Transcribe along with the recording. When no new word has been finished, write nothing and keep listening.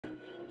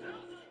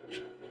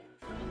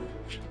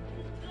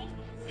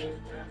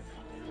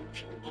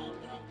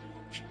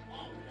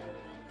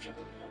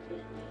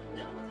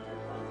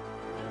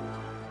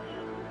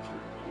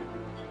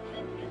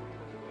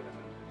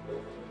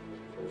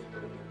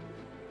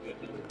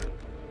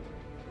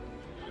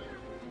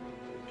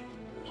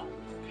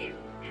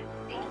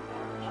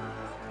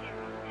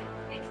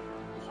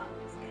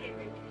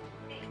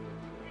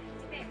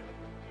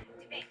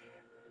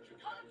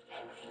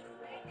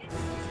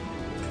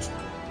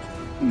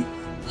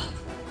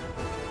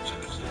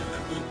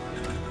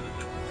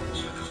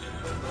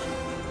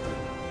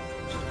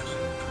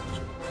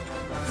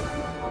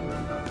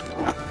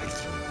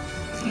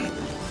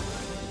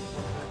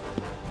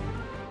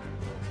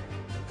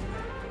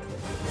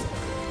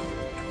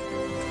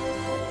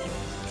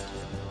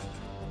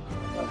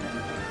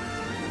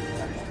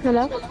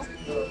Hello?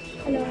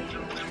 Hello.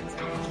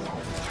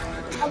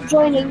 I'm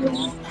joining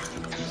you.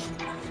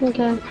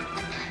 Okay.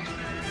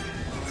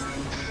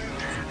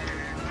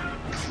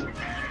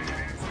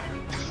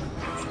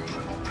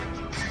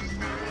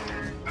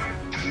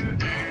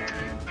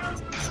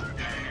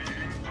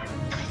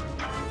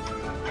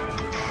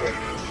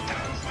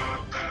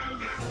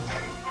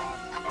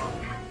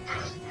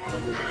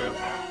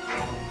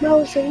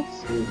 No, see?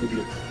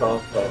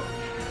 Oh.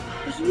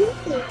 It's you.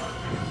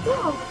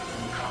 Oh,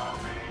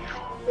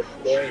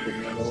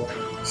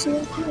 see,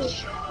 it's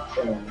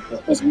you.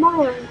 It's my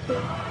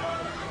uncle.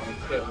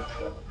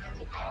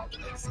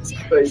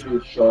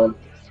 Baby's son.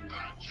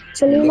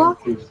 Tallulah?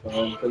 Donkey's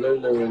son.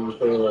 Tallulah and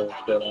Tallulah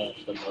get out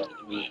and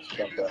we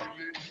stuff out.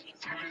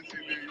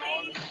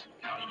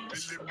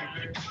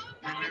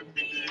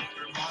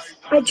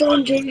 I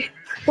joined you.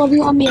 Bobby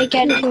on me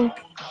again.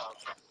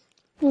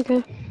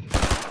 Okay.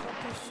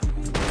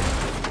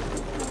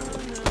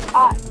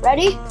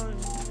 Ready?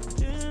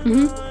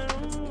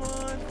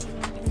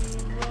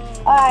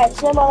 Alright,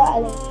 so about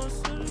that.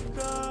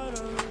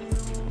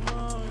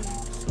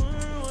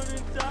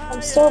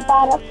 I'm still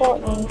bad at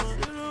Fortnite.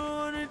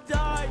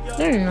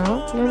 No, you're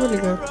not. You're really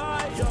good.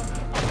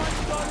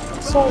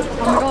 So,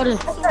 Oh my god,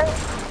 it's...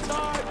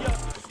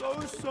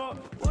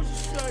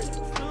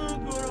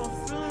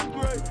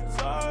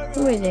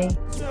 Who is he?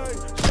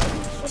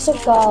 it's a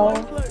girl.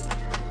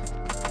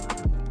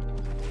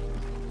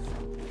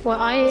 Well,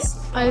 I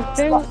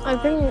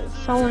think it's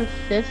someone's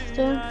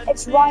sister.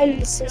 It's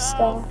Riley's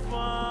sister.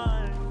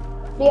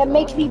 Yeah,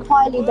 make me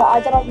Piley, but I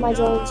don't have my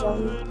drawings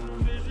on.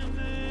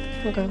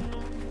 Okay.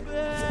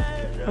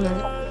 Come on.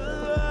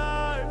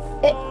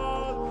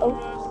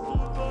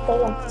 They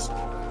left.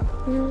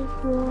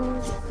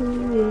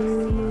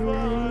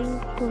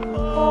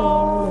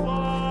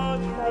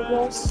 I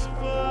guess.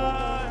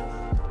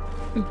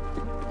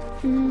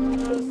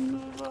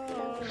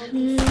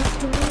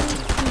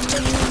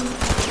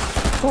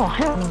 Oh,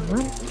 hell no,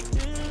 man.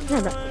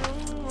 Never.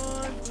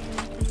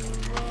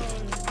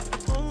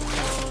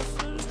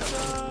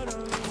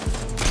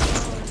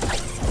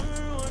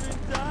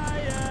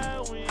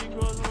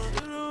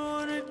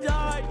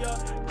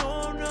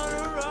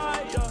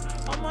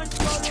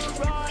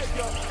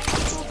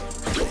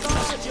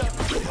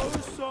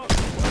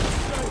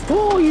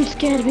 Oh, you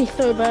scared me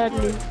so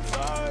badly.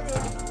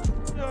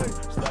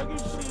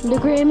 The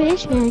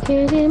grimace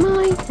makers in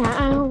my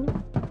town.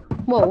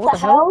 Whoa, what the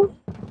hell?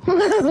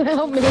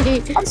 Help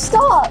me. I'm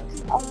stuck.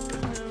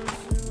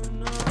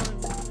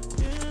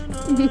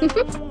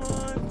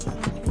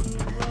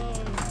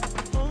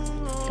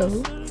 Go.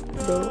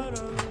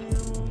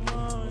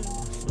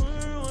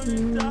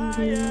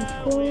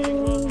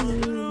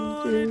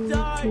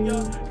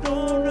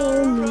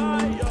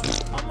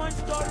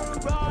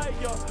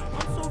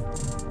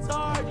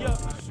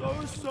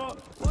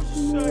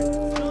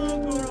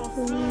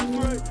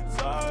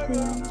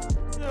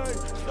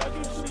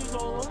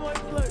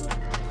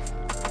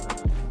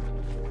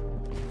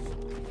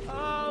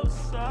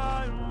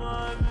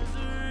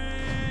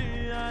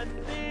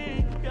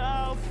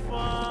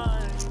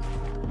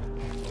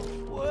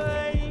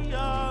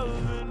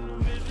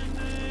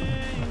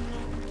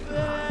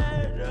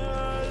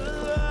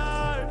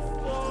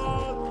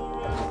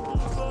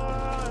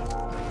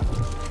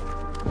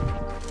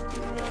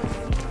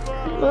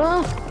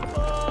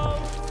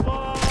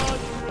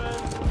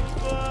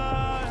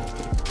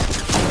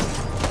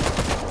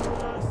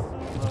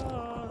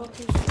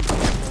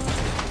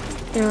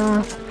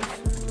 Yeah.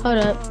 Hold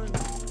up.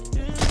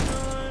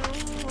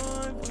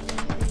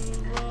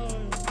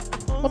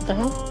 What the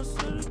hell?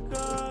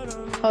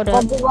 Hold up.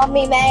 Bobby want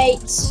me,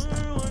 mates.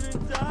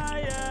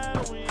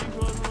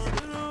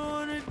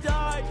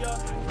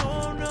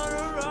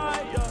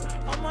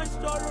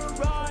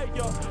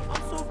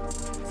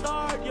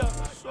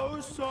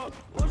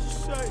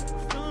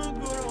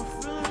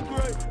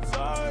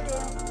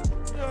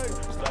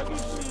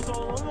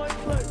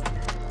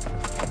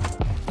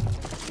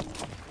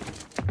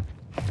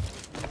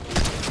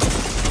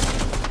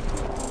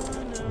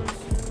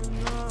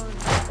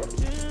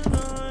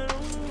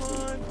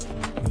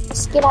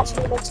 Skin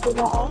actually looks me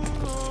better.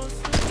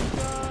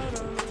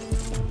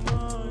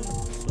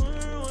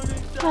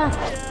 Ah.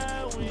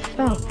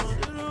 Oh.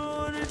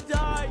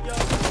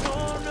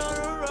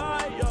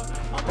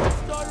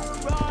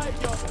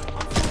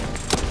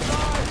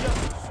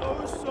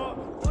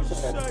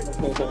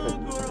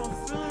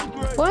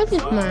 What is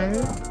this, man?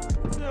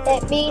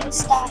 It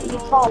means that you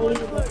can't leave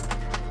it.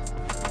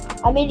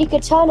 I mean, you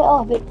could turn it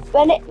off.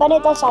 When it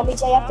does that, it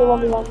means you have to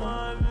 1v1 now.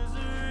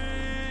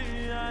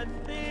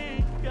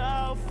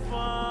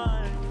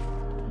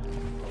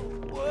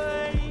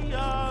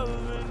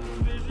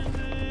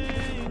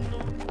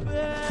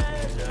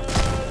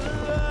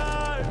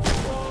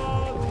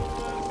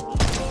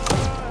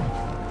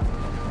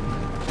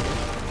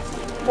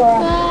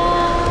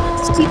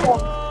 Just keep on.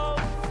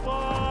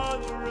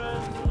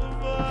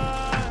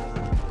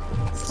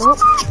 Oh,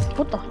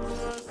 what the?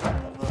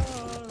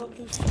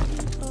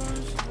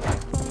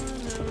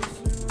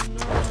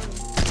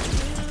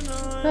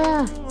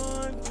 Ah.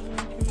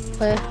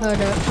 Wait,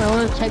 hold up. I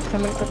want to check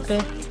something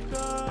quickly.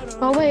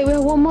 Oh wait, we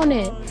have 1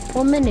 minute.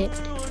 1 minute.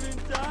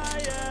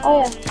 Oh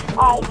yeah.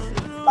 Alright.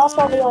 Last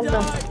 1v1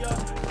 now.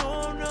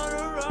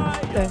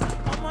 Okay.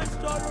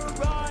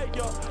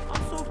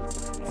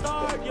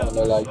 And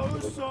I like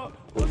with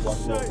one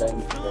more time.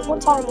 What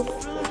time is it?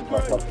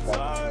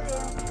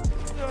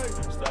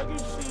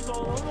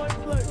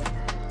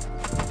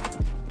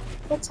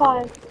 What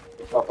time?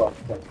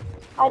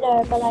 I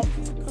know, but like,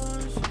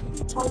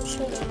 time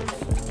short.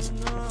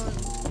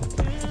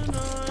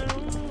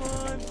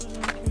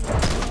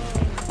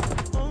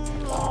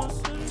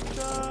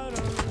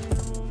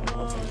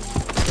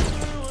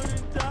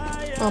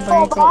 Oh, but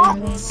Four it's it.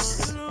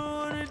 bucks!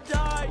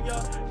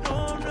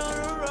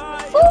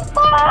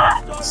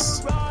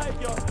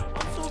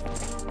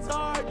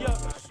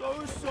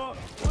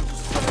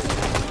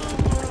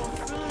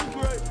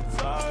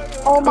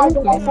 Oh my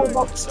god, I 4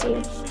 bucks to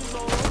you.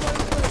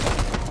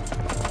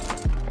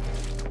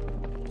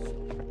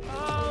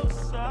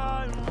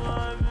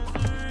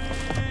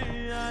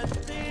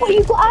 What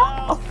you got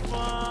out?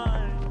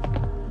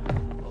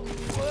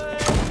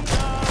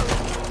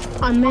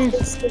 I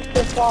missed. Wait,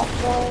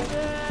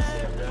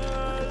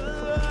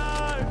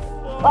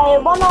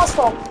 one last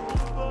one.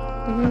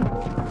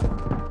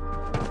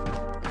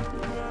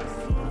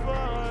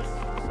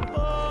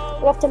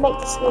 We have to make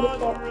this really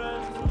quick.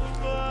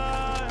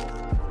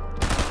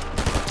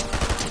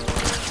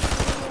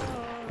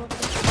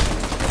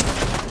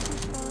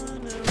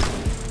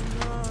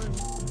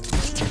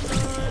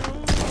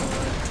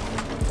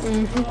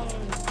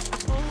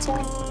 So,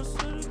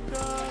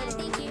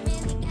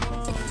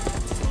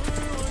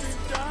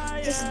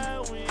 just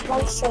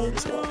run straight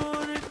to it.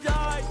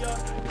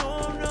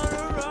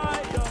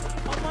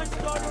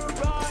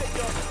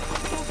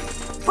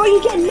 Bro, you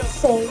getting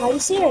nothing? Are you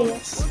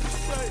serious?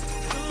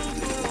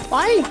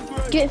 Why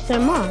get so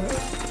much?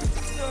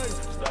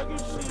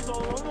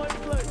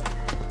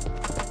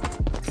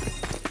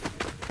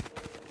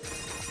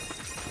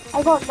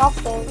 I got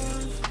nothing.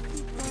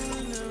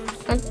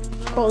 I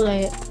got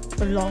like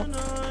a lot.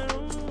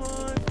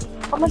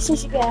 How much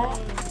did you get?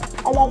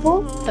 A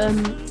level?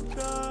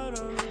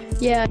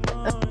 Yeah,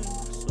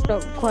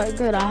 not quite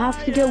good. I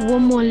have to get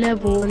 1 more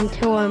level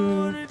until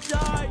I'm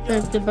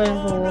at the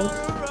both walls.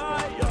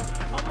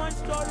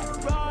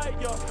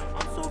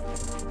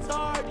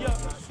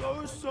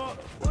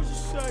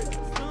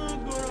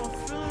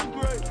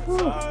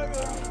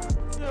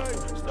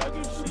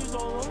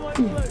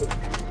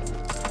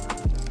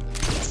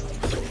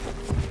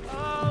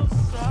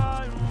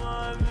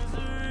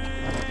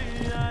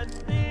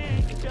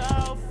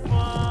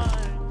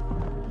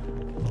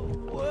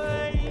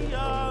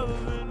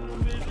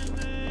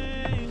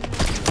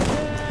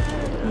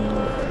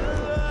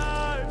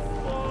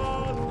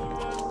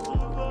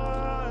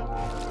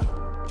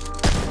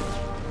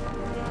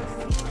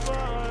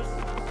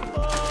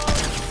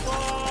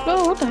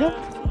 Oh, what the hell?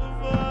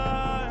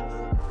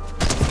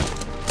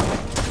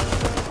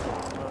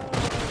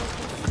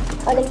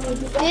 I didn't need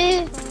that.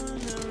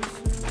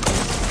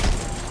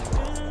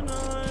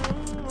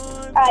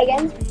 Alright,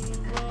 again.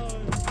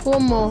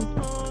 1 more.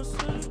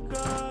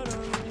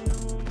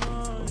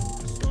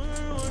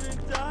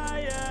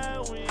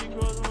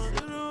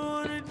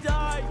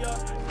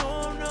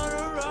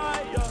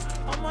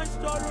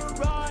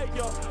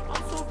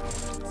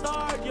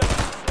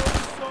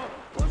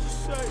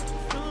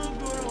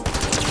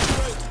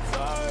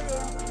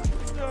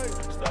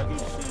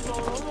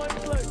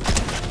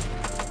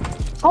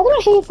 How did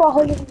I hit you for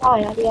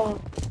 109 at the end?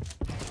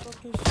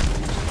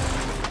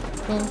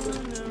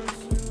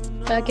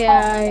 Okay,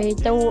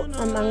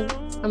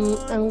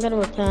 I'm gonna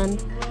return.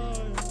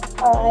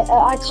 Alright,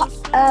 I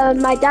can't.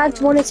 My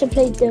dad wanted to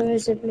play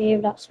duos with me,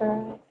 if that's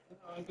alright.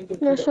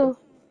 No, sure.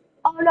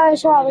 Oh no,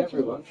 it's alright.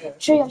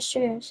 Cheers.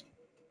 Cheers.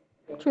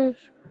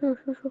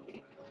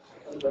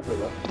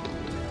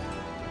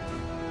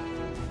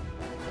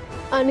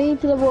 I need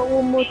to level up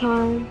 1 more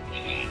time.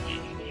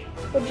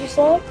 What'd you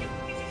say?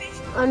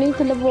 I need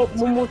to level up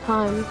 1 more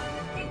time.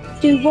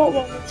 Do what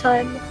 1 more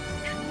time?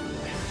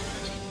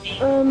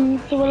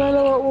 So when I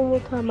level up 1 more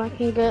time, I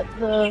can get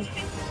the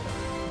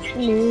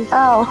new,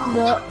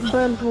 the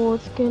burn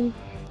forward skin.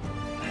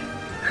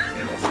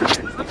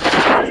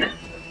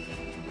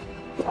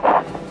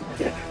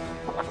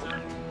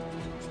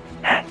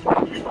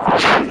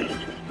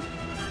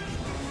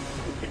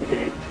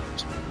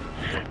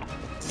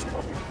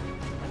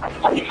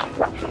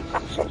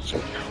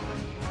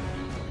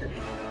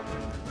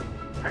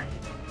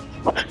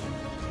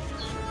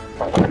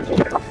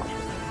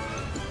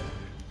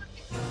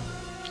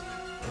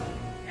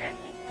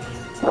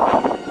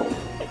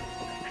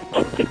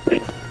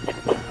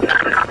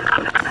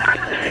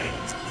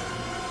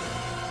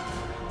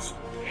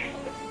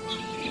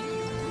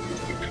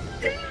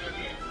 Some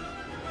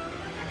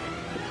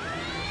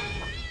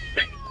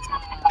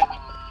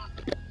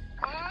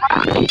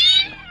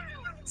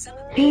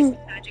amazing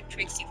magic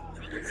tricks you've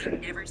probably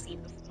never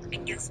seen before.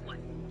 And guess what?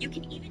 You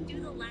can even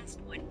do the last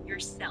one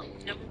yourself.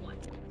 Number one,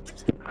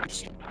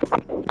 right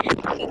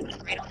on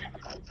it. When a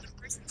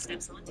person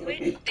steps onto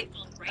it, they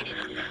fall right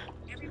into it.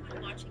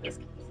 Everyone watching is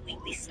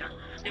completely stunned.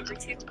 Number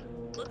two,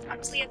 look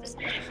closely at this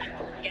magician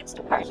who gets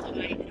to wear a tie at a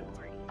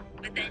party,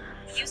 but then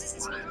he uses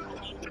his phone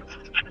to leave.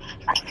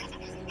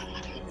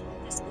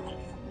 Disbelief.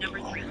 Number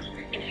three,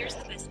 and here's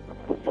the best part.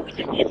 When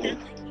you hit that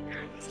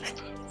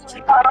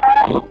like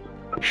hold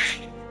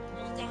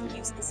down,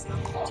 use the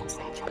sound for 2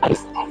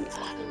 seconds.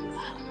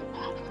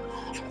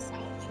 Trust me,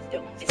 you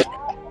don't miss that.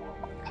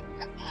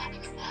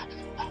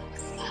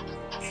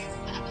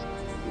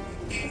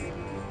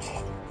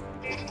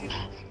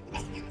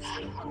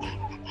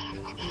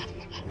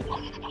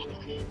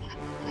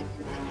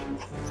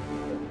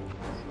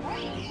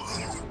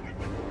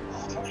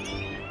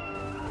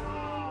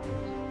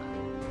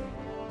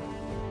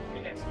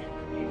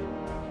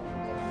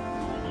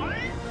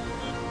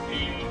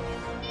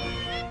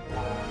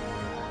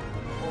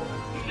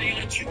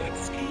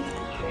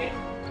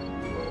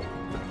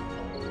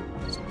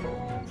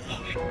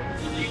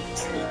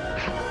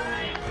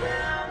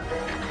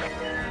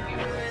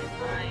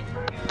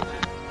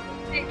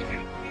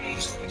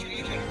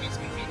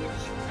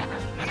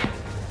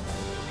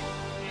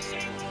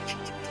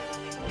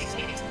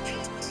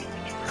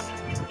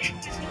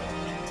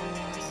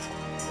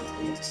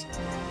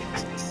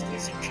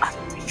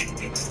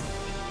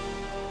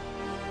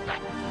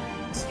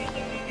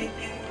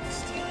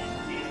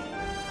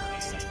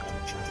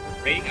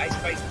 Rating Ice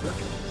Spice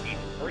working routine.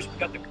 First, we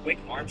got the quick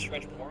arm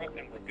stretch warm-up,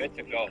 and we're good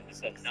to go. This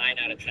is a 9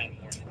 out of 10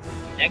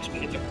 warm-up. Next, we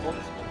hit the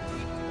focus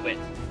with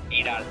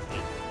 8 out of 10.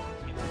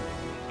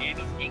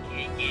 Gammy,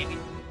 aka Gammy,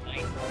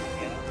 nice.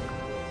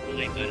 Yeah.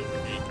 9 out of 10.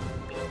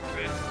 Little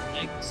press,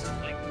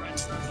 like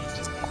press.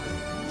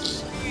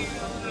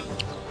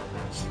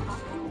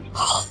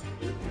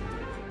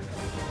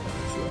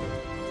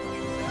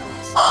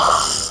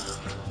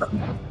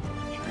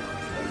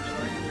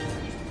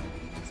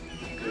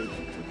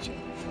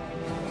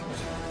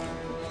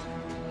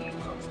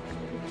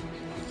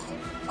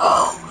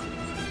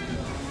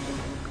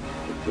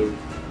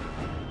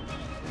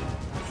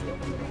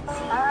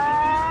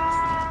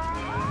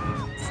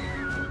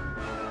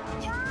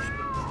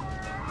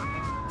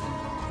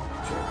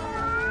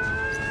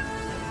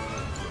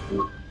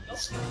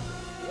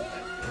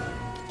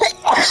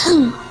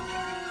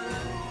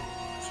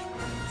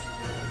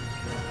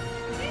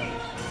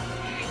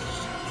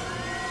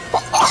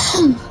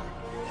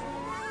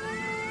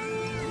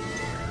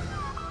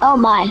 Oh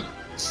my.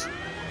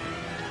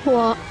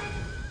 What?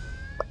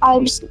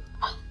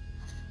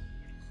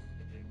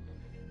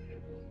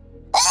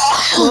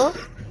 What?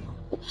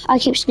 I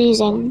keep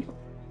sneezing.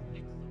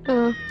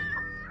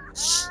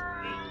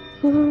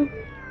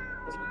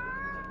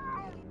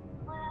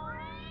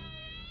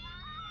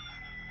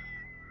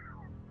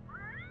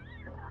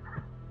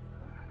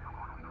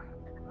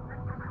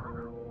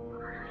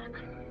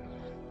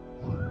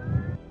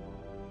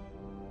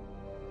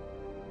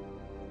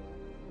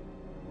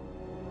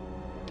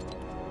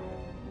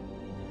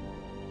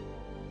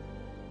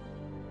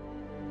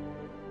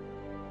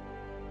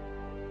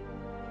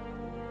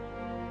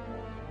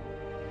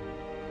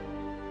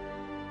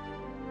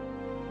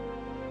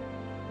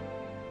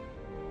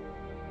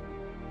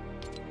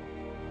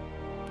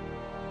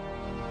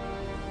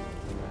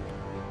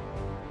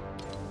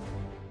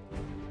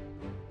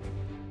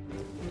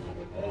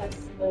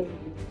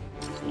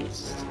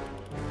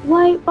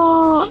 White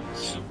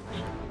box.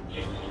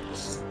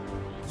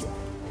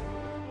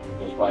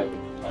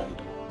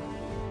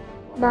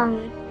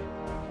 Bang.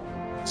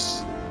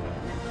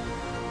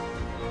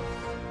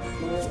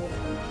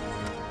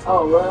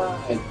 All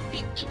right.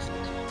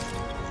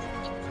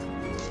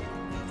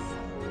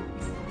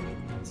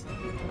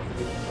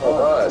 All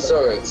right.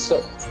 Sorry.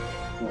 So.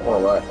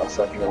 All right. I'll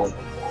second one.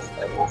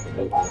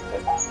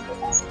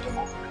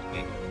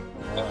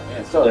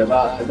 Yeah, sorry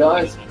about that,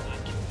 guys.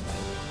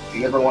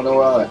 Is everyone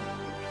alright?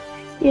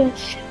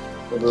 Yes.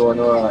 Everyone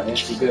alright? Yeah,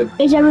 you good?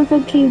 Is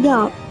everything cleaned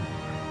up?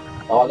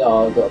 Oh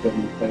no, I've got a bit of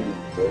cleaning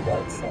to do,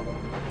 guys.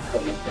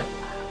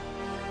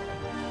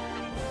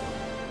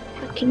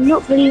 I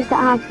cannot believe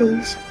that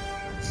happens.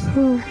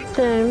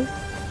 Same.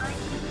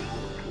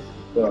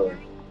 Sorry.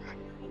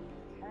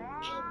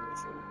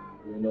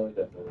 You know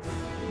that.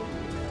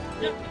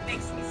 Nothing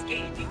makes me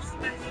scared. You see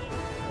my hand?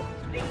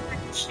 They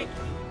like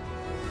shaking.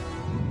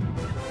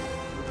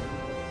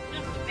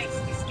 Nothing makes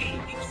me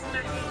scared. You see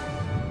my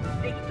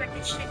hand? They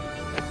like shaking.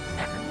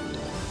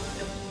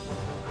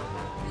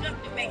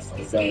 Nothing makes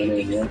me scared.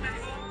 You see my hand?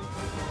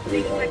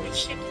 They like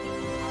shaking.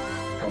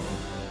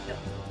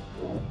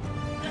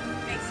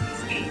 Nothing makes me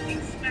scared. You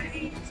see my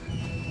hand?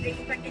 They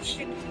like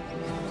shaking.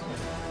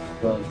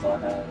 Close my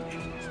hand.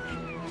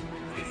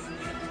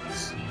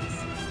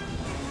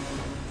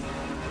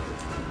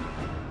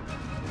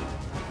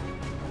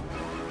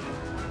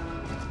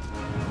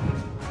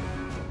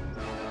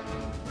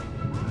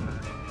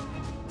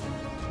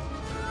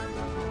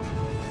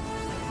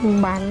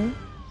 Bắn.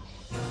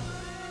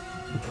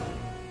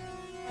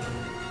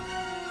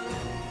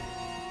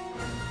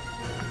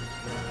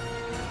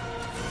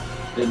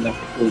 Didn't have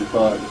to pull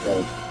fire to go.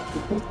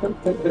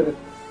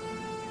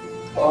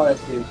 Fire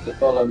seems to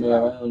follow me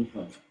around.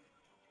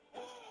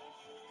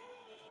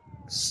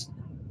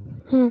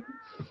 Hmm.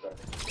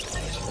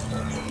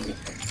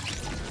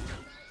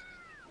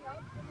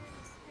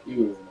 You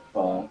were in a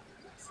fire.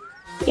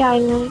 Yeah, I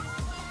know.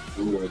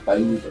 You were a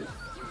baby.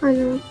 I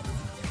know.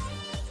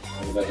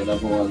 And got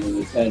another one in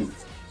the tent.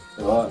 It's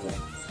alright, mate.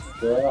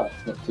 It's alright.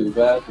 It's not too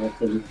bad. We're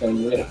probably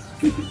 10 minutes.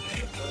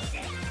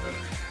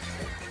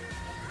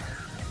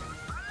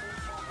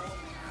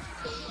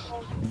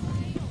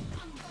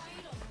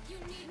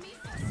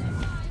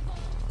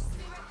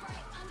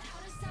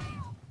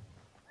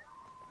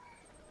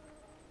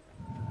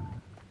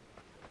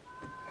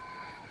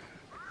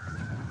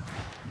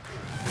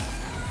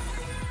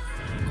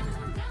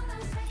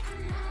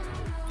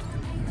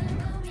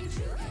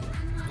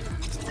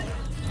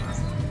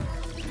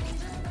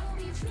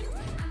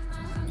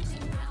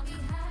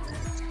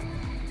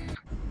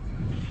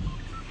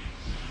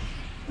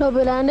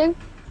 Lobby landing.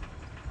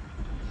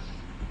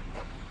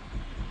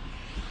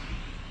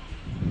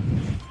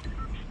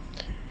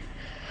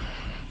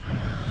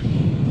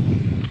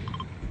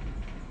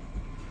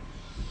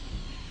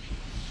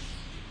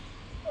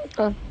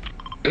 Oh.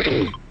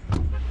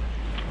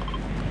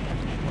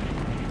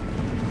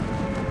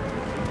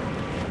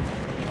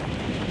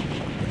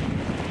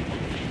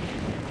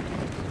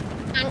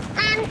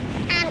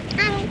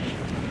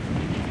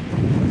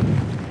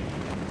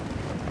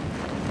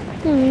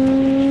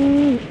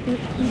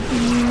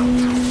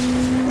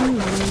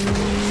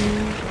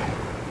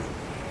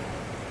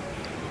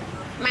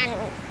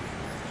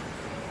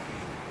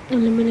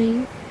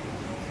 Eliminate.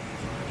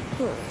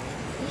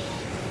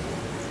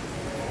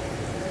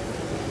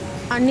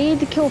 I need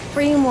to kill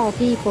 3 more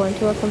people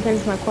until I can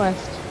finish my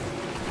quest.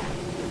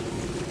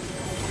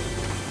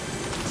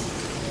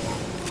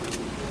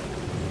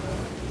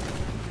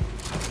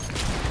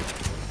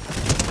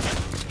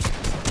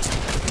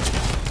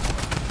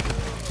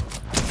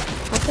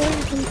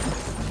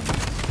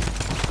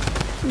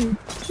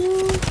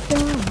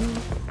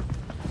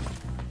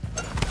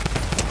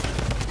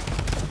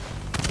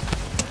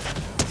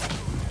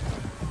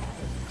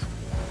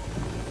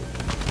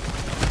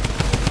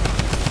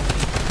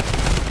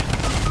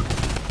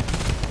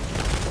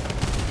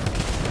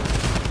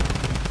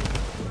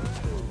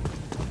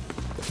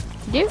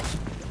 You?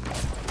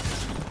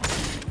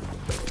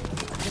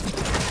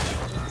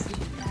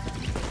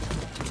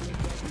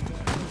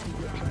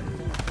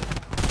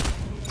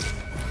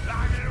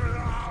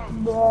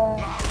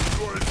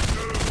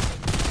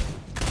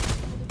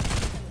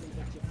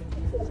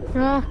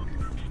 Ah.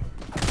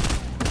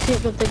 I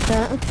can't go take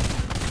that.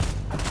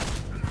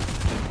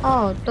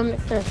 Oh, don't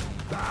make this.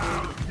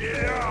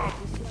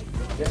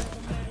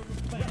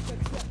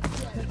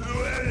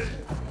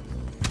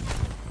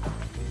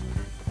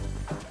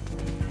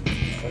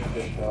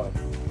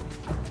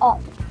 Oh,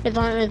 It's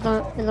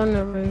on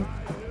the roof.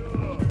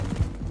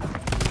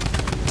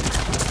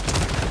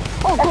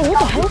 oh, what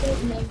the hell?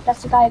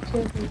 That's the guy who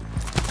killed me.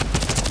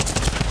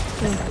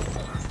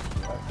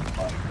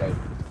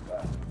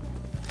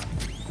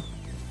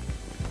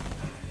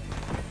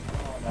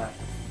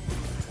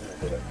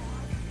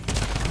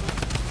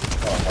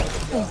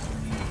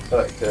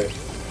 There. There.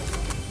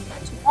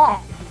 Huh?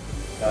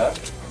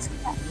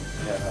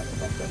 Yeah,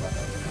 that's not bad.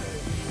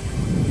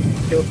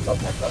 Killed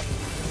something like that.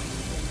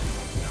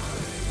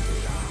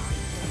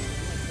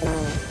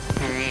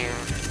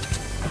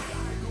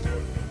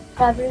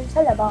 Gabriel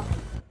Salaba.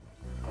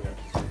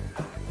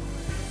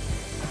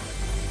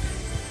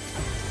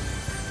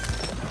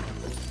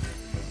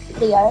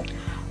 Leo.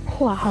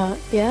 What?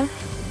 Yeah?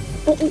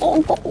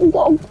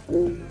 Go.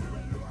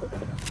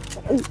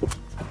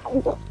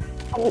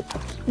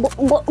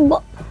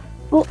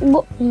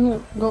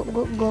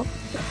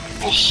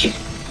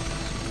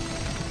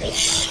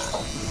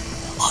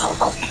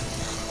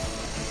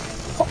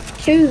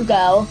 Fuck you,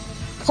 girl.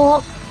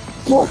 Fuck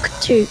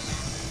two.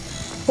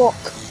 Fuck.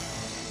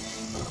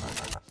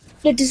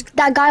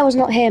 That guy was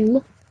not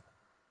him.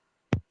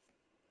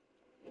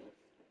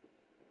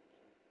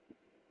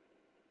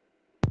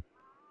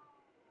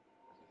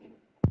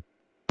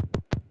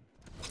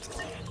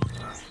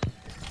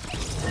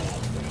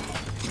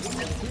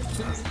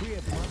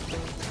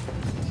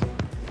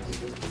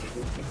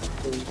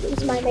 This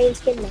is my main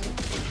skin now.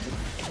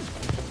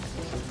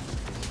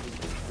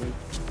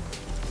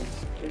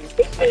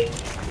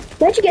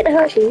 Where'd you get the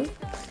Hershey?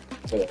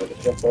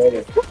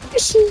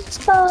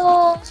 Hershey's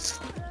balls.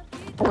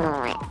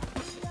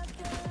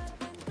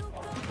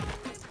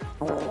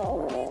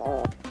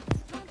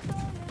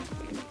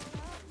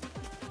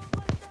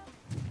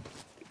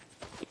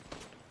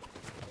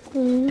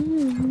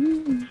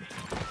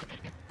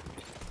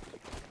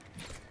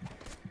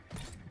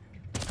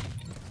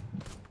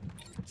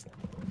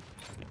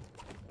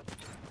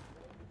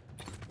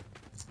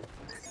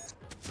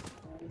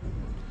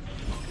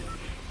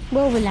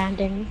 Where are we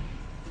landing?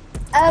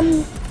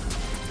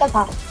 Go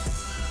past.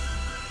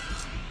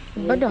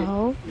 What the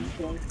hell?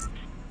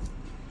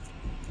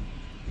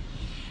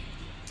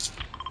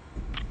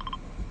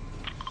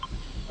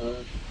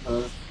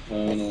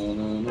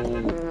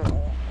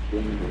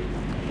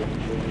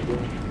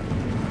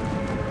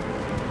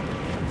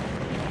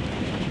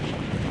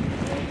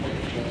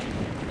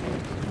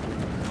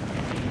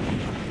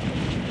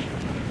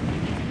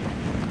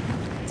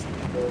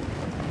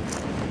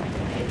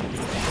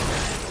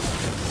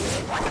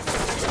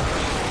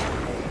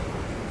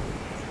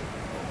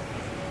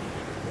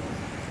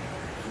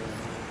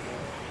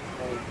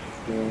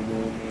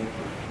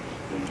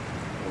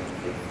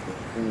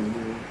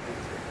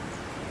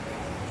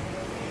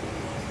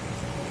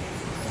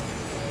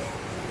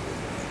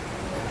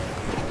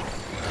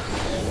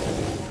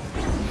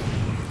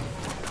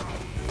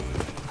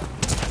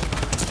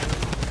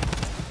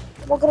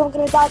 I'm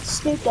gonna die to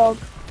Snoop Dogg.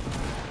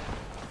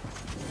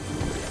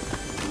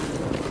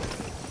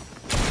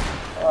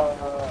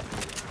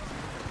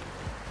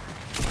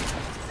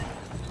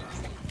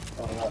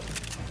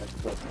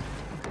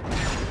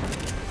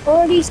 Where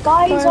are these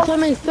guys? There's so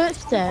many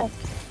footsteps.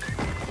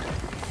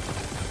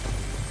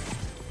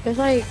 It's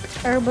like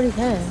everybody's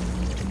head.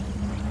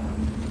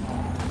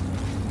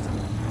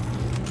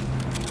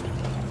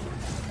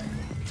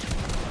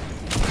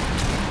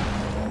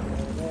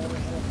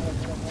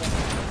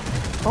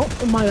 Oh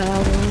my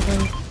god,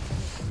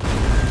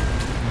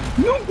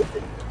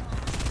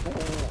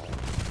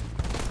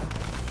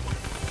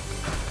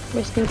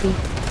 where's Snoopy?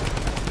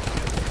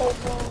 Oh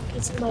no,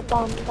 he's in my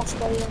bum. That's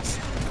where he is.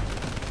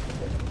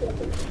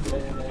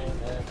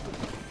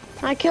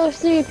 I killed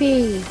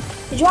Snoopy!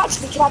 Did you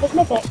actually kill his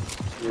mythic?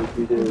 Yes,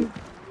 we do.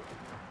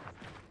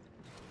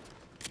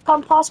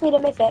 Come pass me the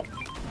mythic.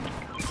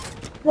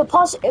 No,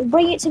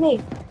 bring it to me.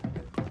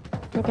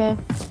 Okay.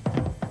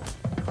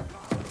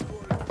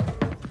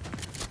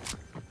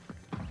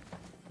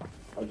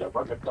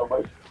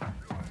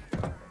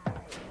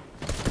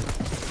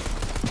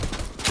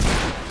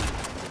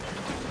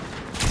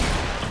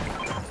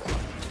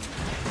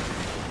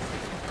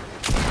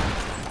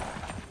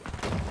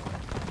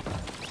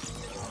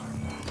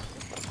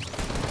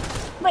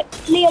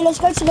 Wait, Leo, let's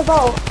go to the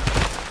vault.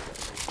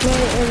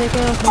 Where they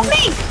go? On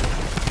me!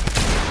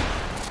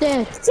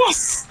 Dead.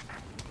 Yes!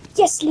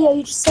 Yes, Leo,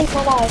 you just saved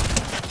my life.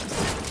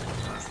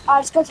 Alright,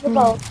 let's go to the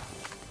vault.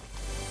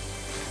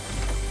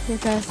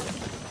 Okay.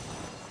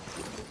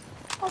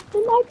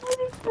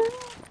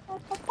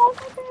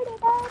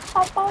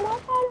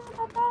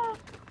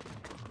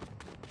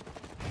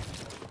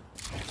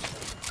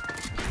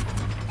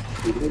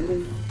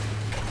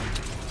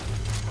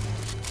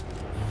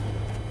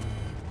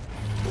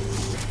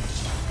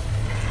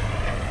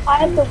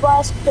 I am the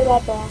worst crew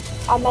ever.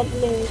 I meant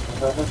noob.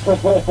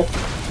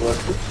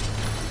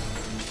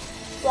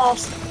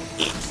 Worst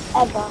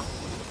ever.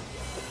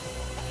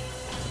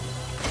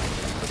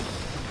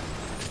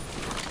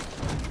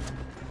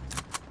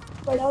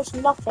 Where there was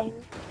nothing.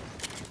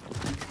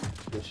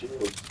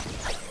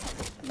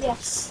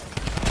 Yes.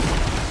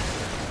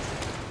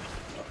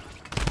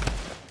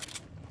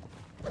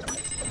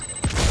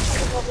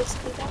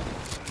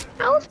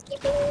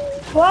 Housekeeping.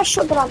 Where's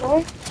shotgun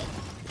ammo?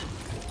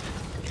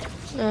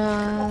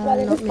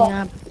 Not me, I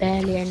have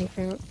barely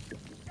anything.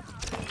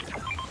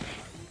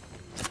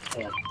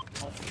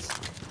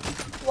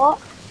 What?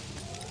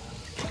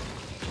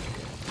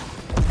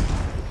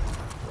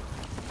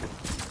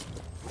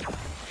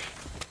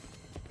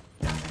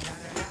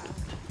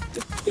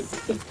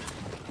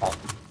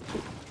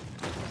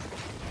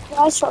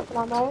 Where's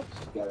shotgun ammo?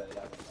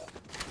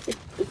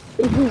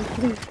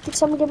 Did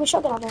someone give me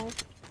shotgun ammo?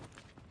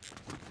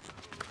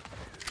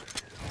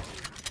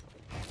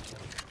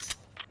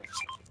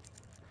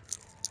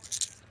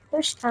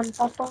 Push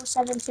Tampa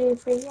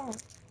 4723,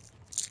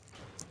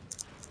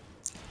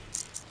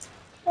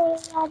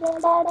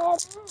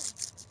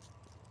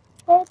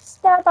 It's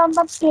the bump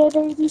up scared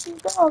babies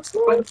and dogs.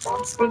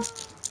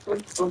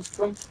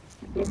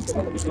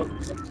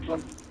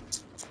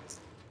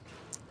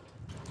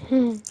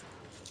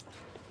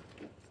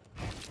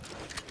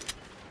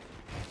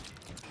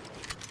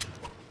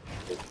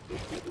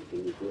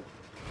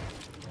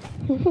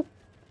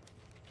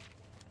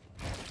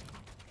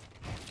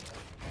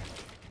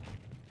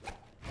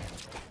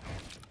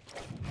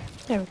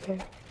 There we go.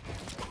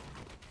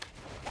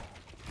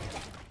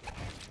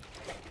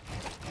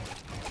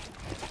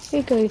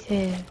 Who goes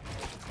here?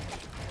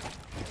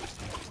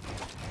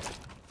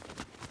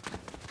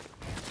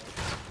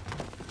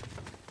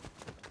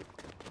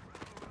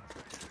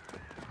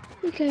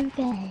 Who goes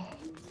there?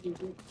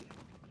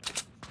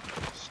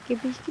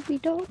 Skippy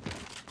dog?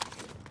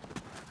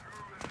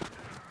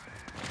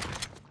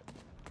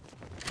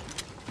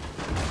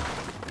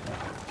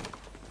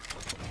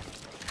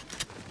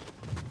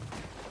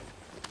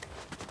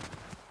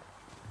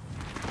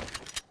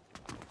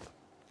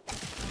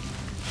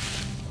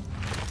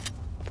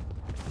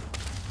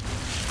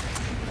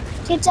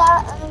 Kids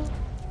are,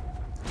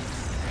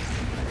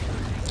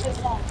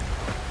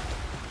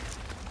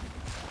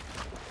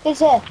 Kids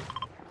here.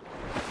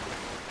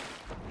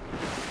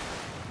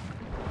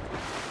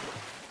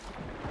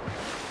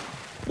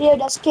 Leo,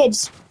 that's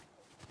kids.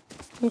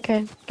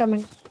 Okay,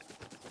 coming.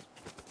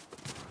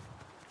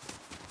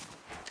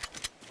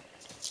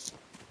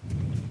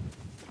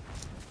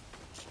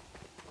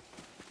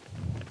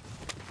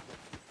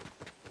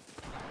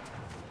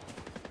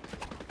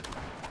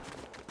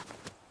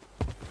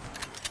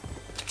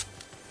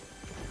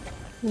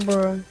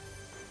 Bro.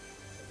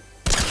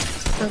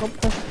 I got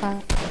pushed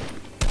back.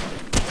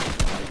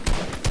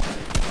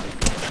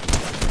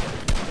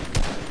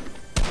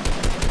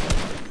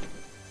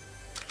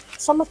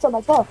 Someone stole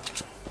my car.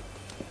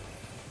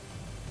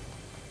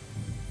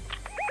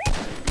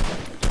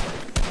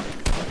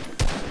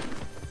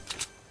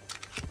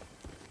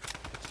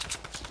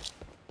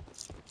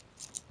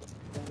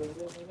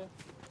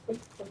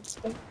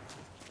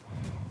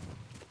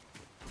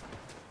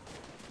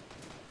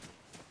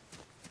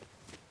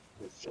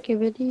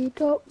 Skibbity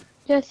dop.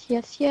 Yes,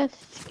 yes, yes.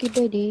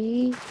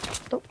 Skibbity.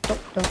 Dop, dop,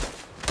 dop.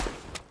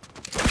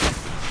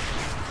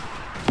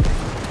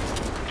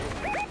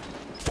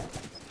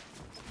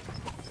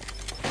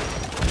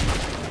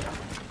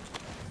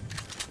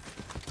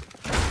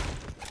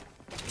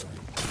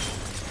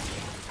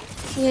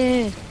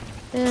 Yeah.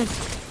 Yeah.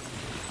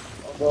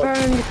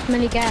 Burn this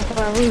many gas on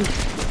our roof.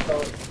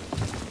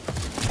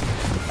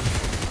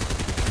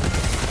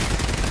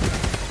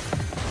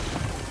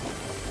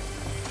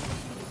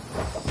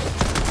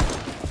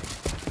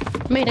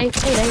 Mayday,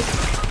 mayday.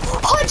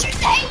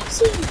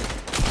 180!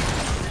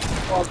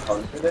 Oh,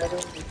 can't do that.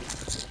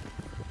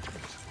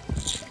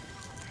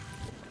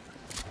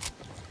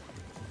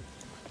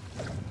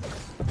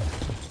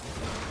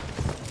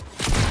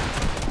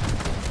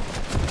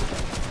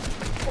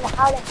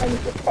 How the hell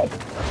is it safe?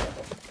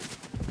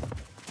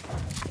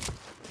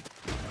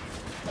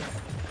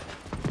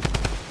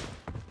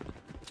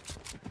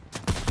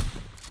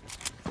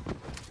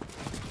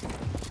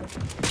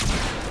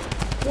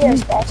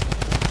 Leo's dead.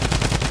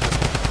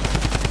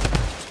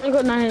 I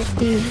got 9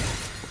 HP.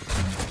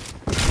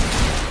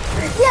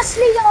 Yes,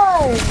 Leo!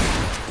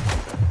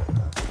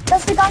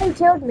 That's the guy who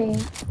killed me.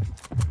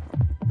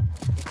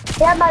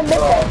 He had my mission.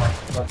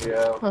 Bloody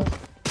hell.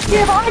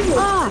 Leo, behind you!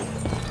 Ah!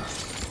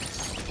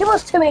 He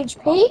was 2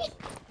 HP.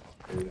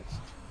 You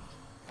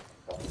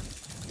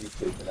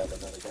two can have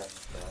another game.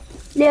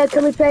 Leo,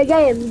 can we play a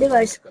game? Do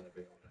us. It's going to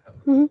be able to help.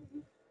 Hmm.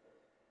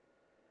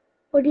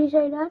 What do you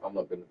say, Dad? I'm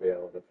not going to be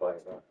able to play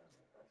that.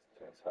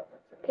 It's happening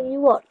to me. Can you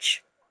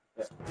watch?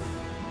 Yeah.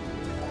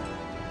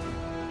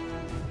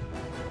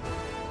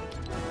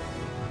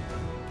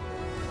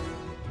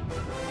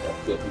 That's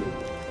good.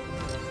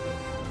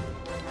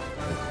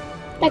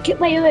 Okay,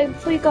 wait,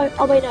 before you go.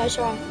 Oh, wait, no, it's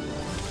alright.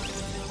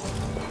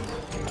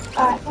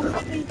 Alright.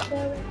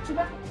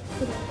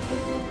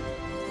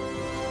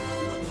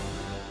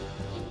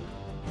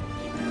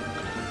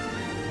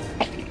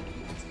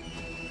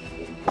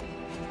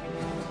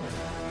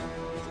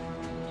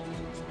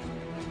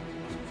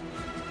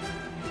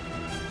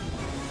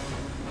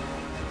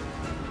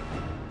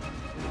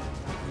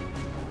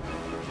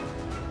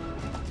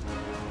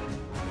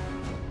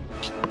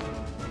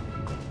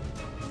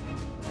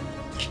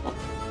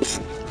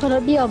 Hold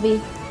up, BLB.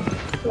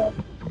 Yeah.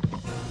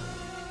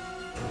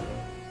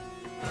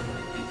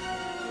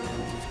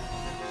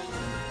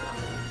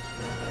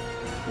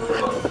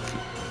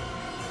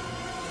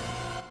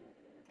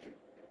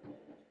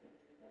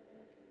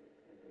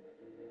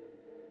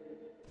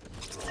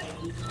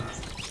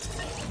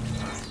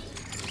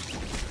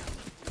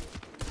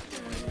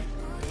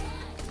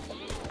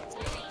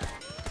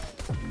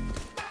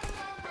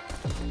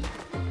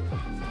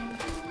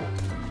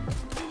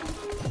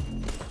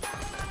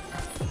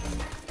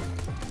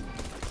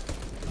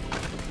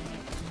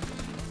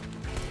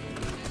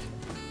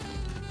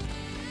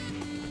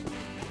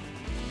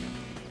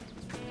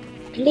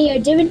 Leo,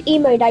 do an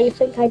emo that you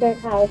think I don't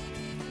have.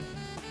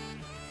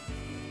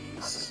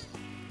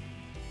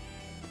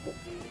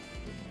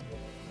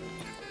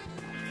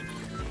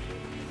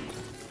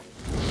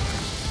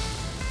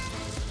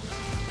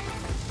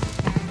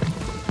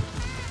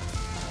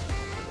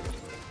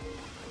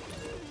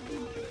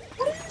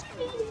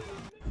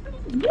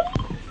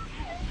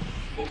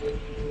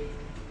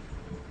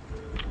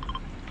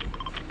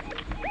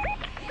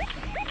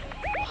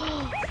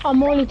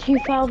 I'm only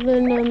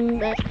 2,000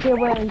 XP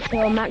away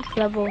until max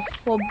level.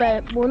 Well,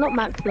 not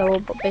max level,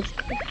 but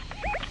basically.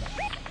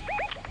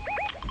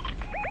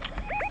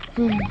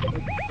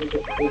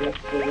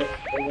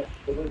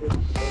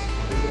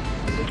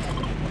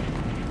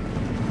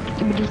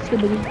 Skibbity,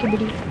 skibbity,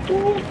 skibbity.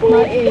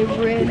 My ear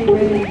really,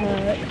 really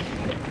hurts.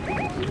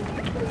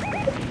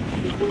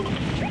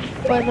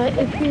 But like,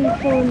 if you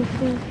fall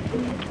asleep.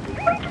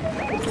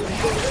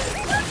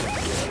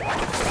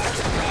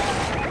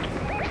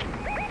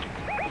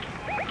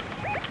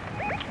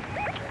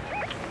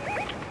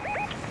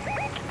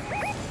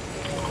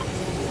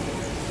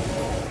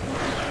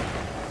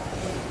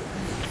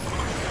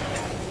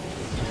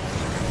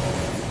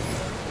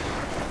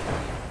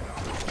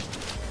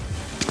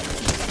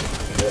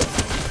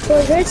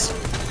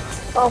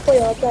 Oh, for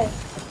you, okay.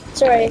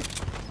 Sorry.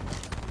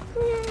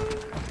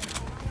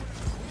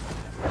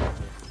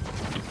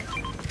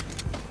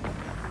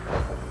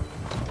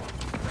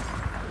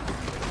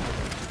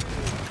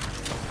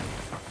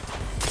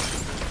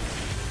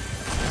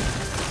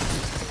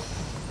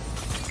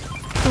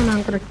 Oh no,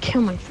 I'm gonna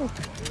kill myself.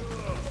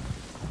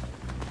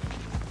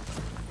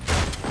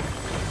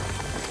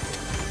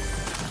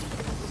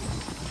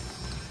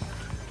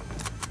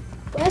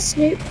 Where's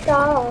Snoop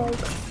Dogg?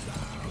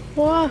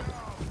 What?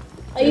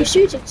 Are you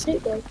shooting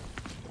Snoop Dogg?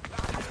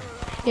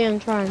 Yeah, I'm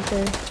trying to.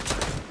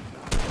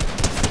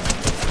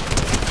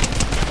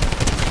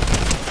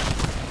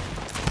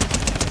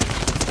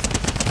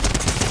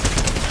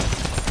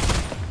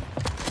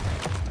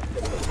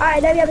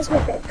 Alright, let me have a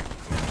smith pick.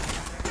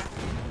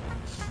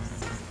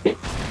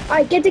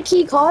 Alright, get the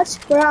key card.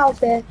 We're out of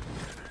here.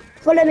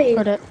 Follow me.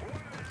 Got it.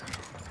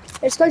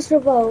 Let's go to the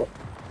vault.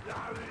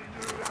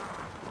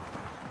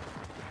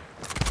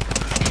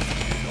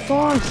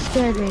 Oh, it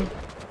scared me.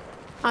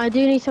 I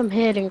do need some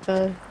healing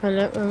though. I'm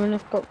gonna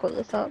got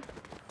this up.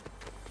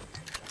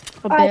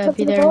 I'll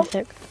be there in a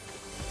sec.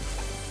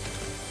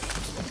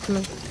 Come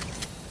on.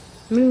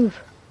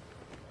 Move.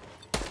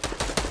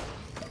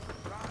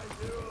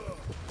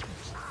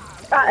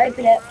 Right,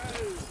 open it.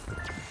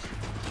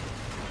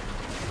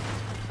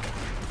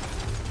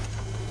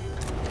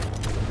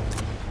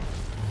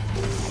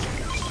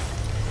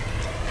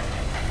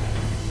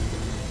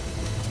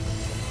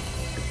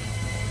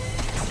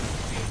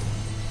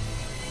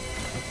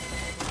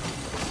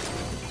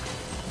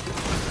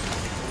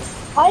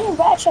 Why are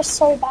red chests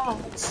so bad?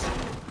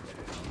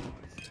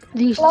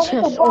 These Well,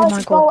 chests, the oh my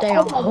worst god, they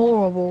are bow ever.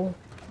 horrible.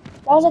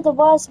 Those are the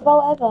worst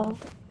bow ever.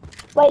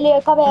 Wait,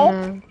 Leo, come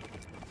here.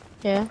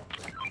 Yeah.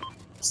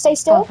 Stay Oh,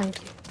 still. thank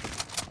you.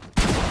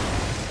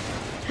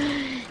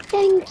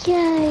 Thank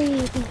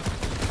you.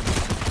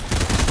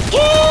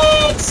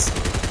 Kids!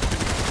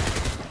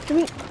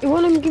 You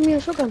want him to give me a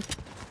shotgun?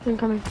 I'm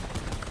coming.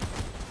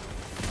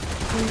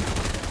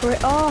 Wait,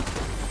 oh,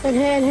 in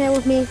here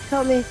with me.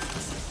 Help me.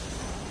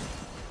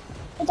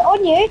 Is it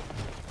on you?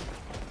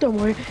 Don't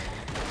worry.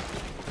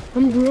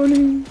 I'm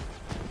running.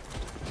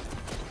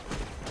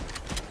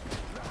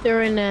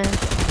 They're in there.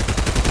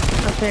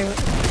 Okay.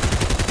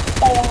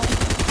 They are.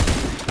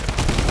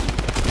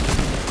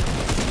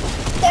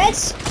 Dead.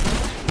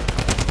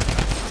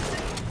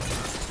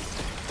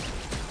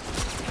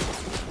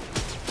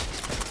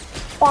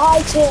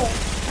 Behind you.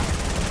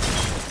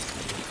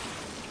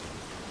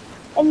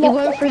 In He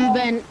went through the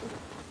vent.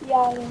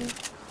 Yeah. Do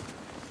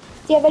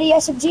you have any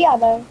SMG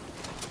ammo?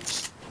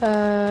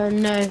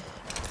 No.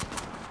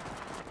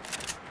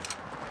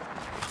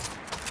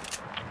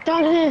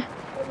 Down here.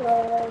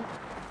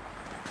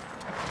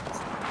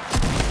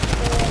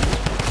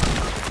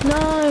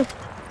 No.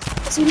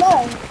 Is he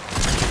low?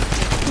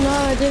 No,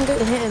 I didn't get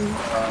to hit him.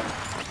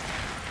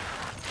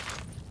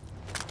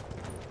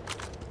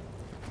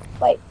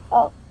 Wait,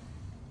 oh.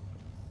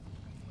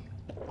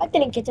 I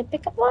didn't get to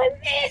pick up my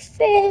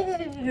missile.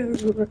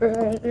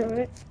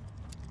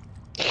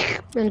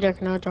 I'm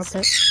joking, I'll drop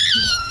it.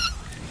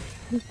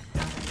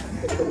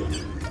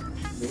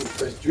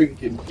 There's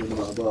drinking from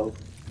my bowl.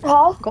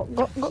 Huh? Go.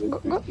 From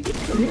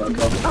my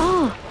bowl.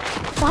 Ah!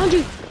 Behind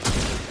you!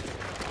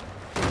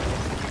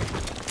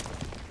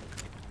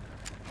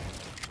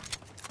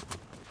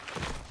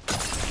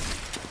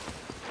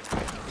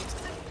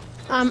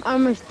 I'm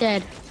almost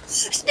dead.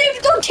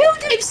 Snoop, don't kill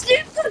him!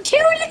 Snoop, don't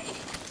kill him!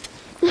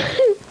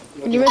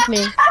 You with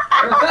me?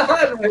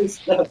 Nice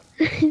stuff.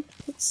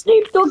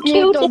 Snoop, don't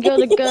kill Snoop him! Dogg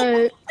gotta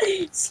go.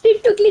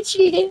 Snoop, don't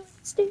literally hit him.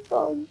 Snoop,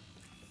 on.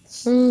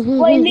 Mm-hmm,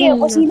 Wait, Leo,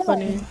 what's he that's like?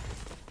 funny.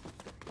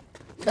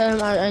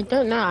 I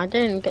don't know. I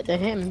didn't get to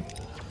hit him.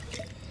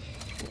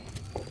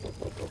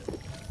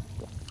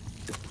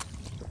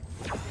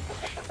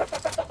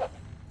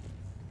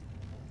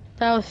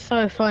 That was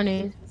so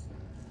funny.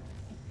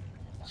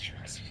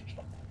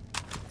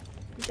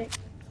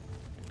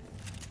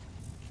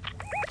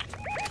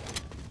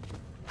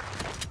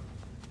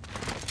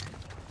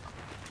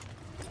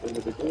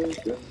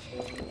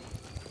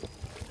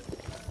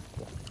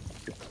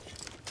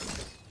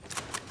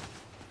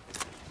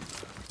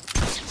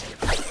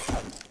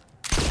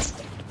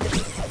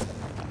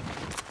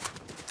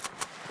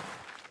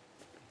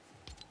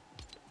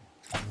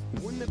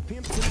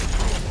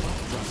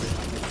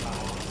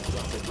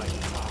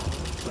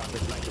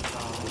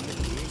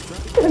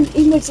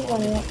 Emoting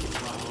on it.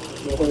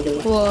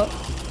 What?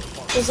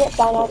 The zip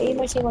line, I'm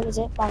emoting on the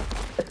zip line.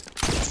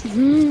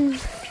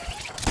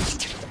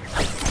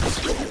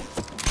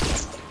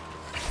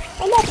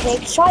 And that pig,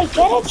 try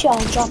get it,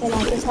 John, drop it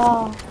like it's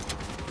hard.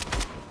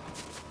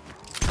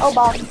 Oh,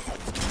 Bob.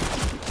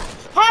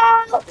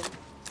 Help!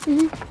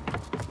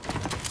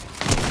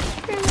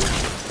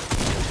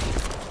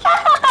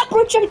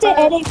 Bro, jumped in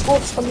and it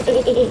falls from me.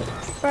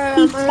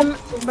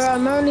 Bro,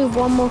 I'm only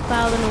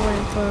 1,000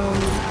 away from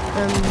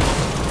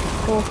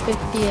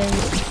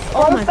 458.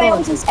 Oh my failed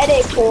god. his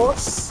edit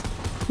course.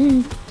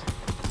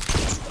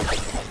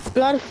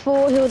 Blood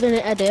 4 healed in an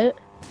edit.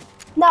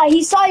 No,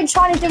 he started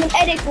trying to do an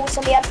edit course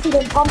and we had to put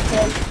him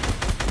pumping.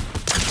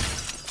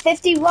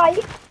 50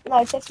 right?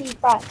 No, 50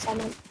 cracks, I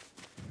meant.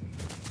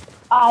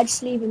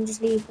 Just leave him,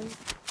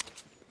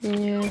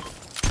 Yeah.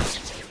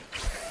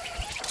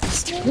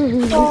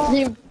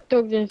 Snoop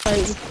Dogg just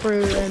like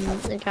threw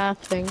the gas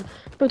thing.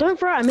 But don't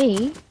throw it at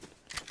me.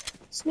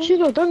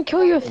 Snoop, don't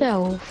kill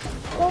yourself.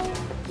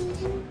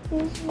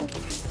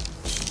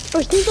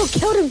 Bro, Snoop Dogg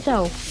killed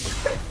himself.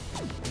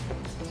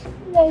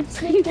 No,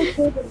 Snoop Dogg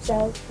killed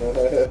himself.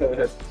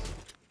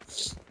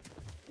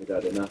 You've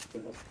had enough.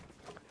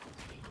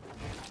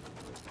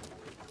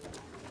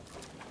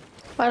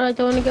 But I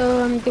don't want to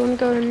go. Do you want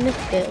to go in this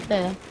bit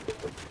there?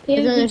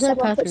 There's no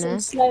someone person puts there. in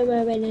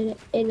slow-mo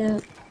in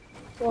a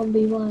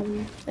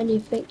 1v1 and you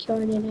think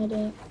you're an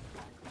idiot.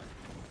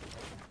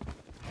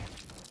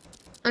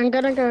 I'm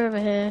gonna go over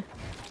here.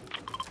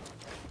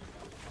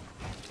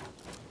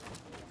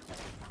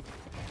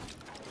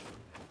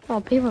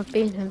 Oh, people have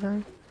been here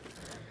though.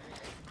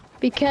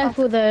 Be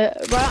careful though.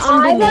 Right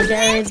under me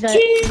there is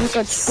like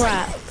a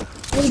trap.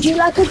 Would you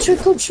like a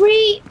trick or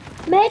treat?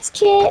 Med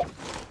kit.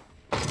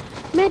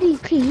 Medi,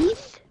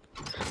 please.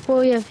 Oh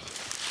yeah.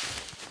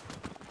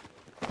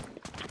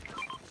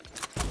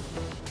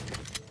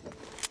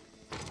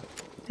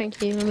 Thank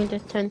you. Let me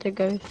just turn to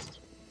ghost.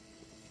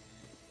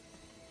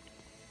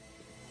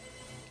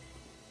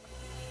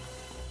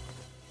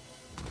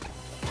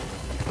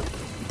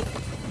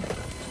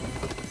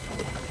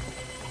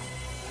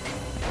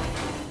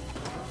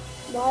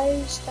 Why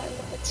is that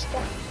not a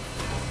trap?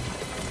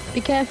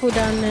 Be careful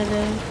down there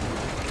though.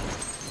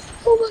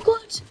 Oh my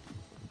god!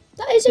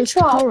 That is a There's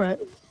trap. turret.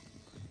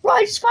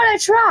 Right, I just found a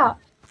trap.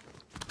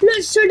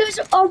 Look, so there's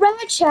a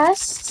rare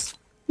chest,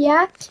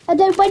 yeah, and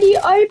then when you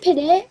open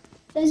it,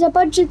 there's a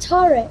bunch of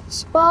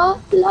turrets. But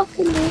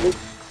luckily,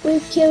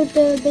 we've killed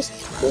the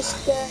Mr.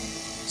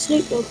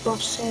 Snoop Dogg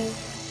boss. So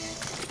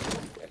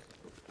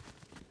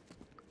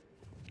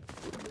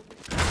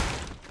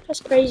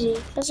that's crazy.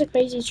 That's a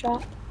crazy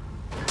trap.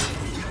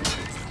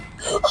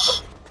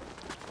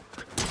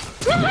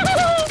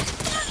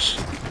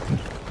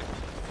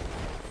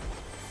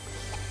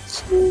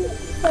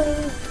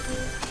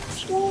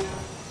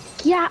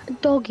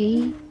 Cat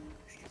doggy.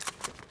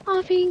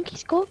 I think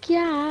he's got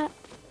cat.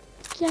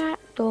 Cat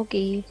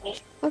doggy.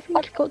 I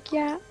think he's got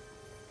cat.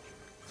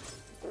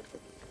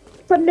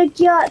 From the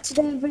yacht to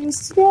the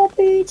breeze to the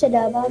beach to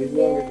the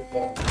bumble.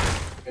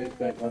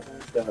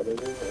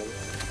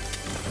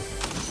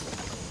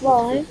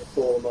 Why?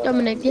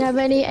 Dominic, do you have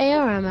any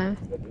AR ammo?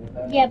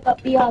 Yeah, but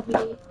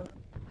BRB.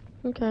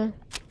 Okay.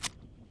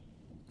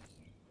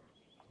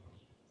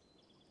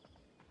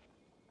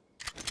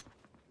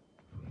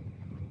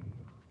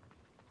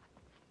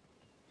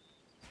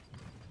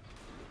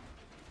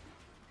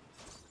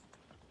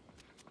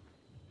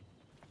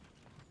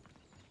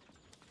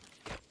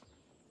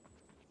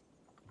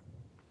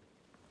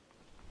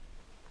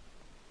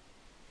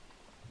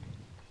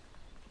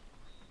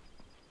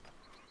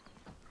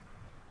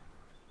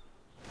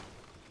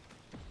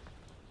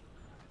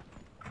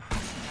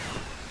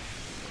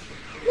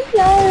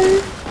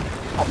 Hello.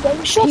 I'm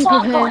getting shot People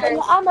at. here. Got any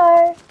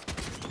ammo.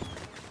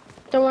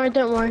 Don't worry,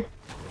 don't worry.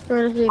 Don't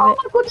worry, leave Oh it.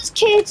 my god, there's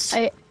kids.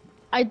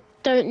 I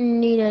don't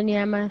need any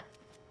ammo.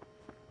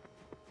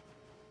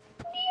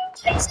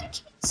 There's the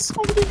kids.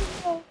 I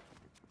didn't know.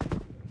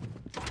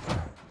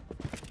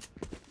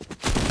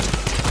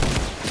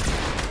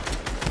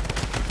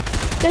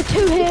 There's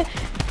two here.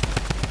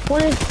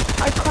 One is,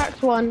 I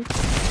cracked one.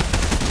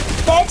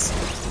 Dead.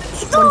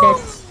 One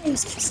dead.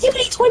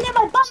 Stupid twin in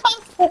my bum.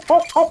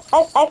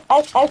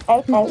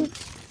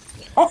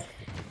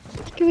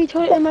 Give me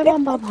toilet in my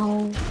bum bum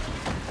hole.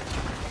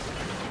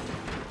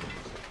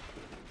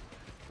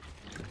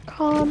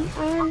 Come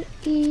and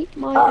eat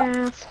my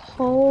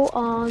asshole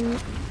on.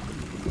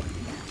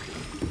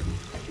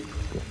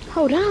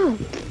 Hold on.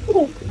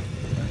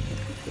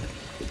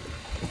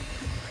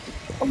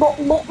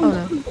 Oh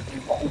no.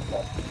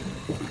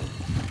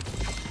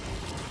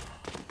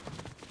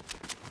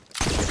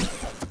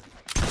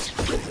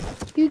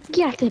 You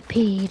get it,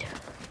 peed.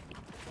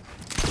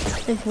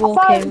 It's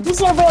walking. This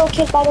is a real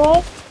kid, by the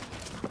way.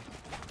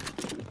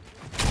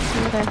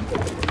 Okay.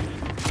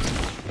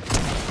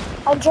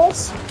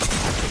 Andres.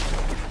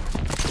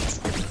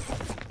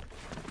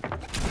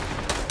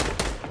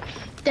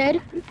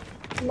 Dead.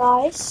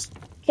 Nice.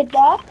 Kid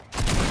there.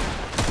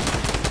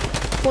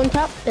 One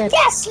tap. Dead.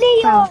 Yes,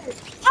 Leo! Crown.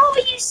 How are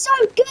you so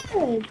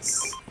good?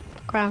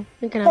 Crown.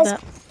 You can have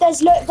that.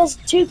 There's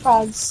two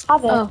crowns.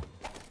 Have it. Oh.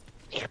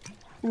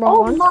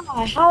 Wrong one.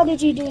 My, how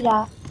did you do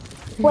that?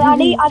 Wait, I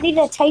need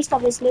a taste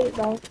of this loot,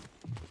 bro.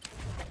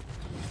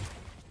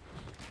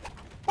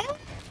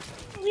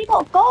 We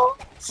got gold.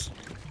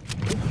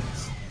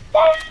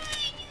 Dang.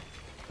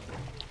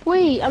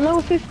 Wait, I'm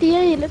level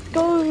 58. Let's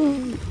go.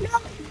 No.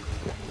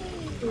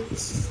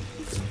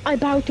 I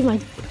bow to my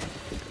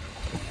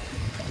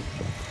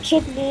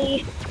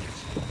Kidney.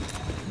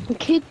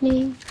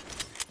 kidney.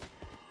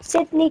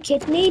 Sydney,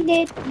 kidney,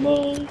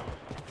 Didney.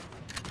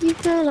 You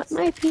sound like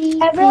my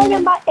pee. Everyone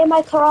in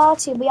my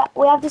karate,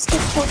 we have this kid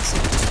called.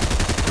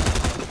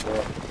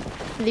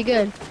 Really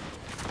good.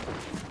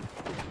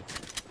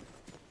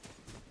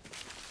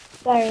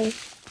 Very.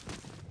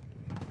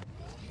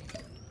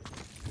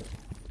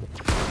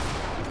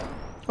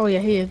 Oh yeah,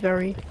 he is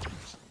very.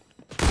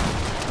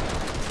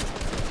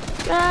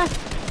 Ah.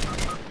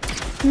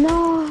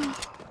 No.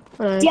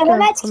 Oh, Do you have a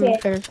med come and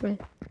kit? finish me.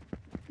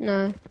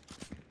 No.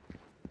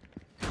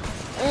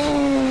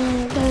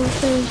 Don't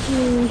finish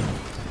me.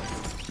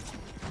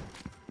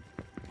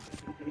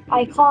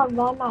 I can't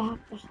run, I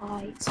have to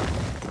hide.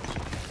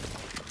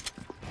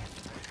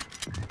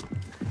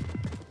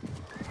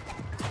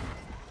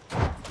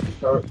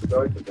 Turret to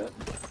go to them.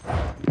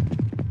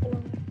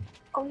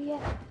 Oh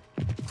yeah.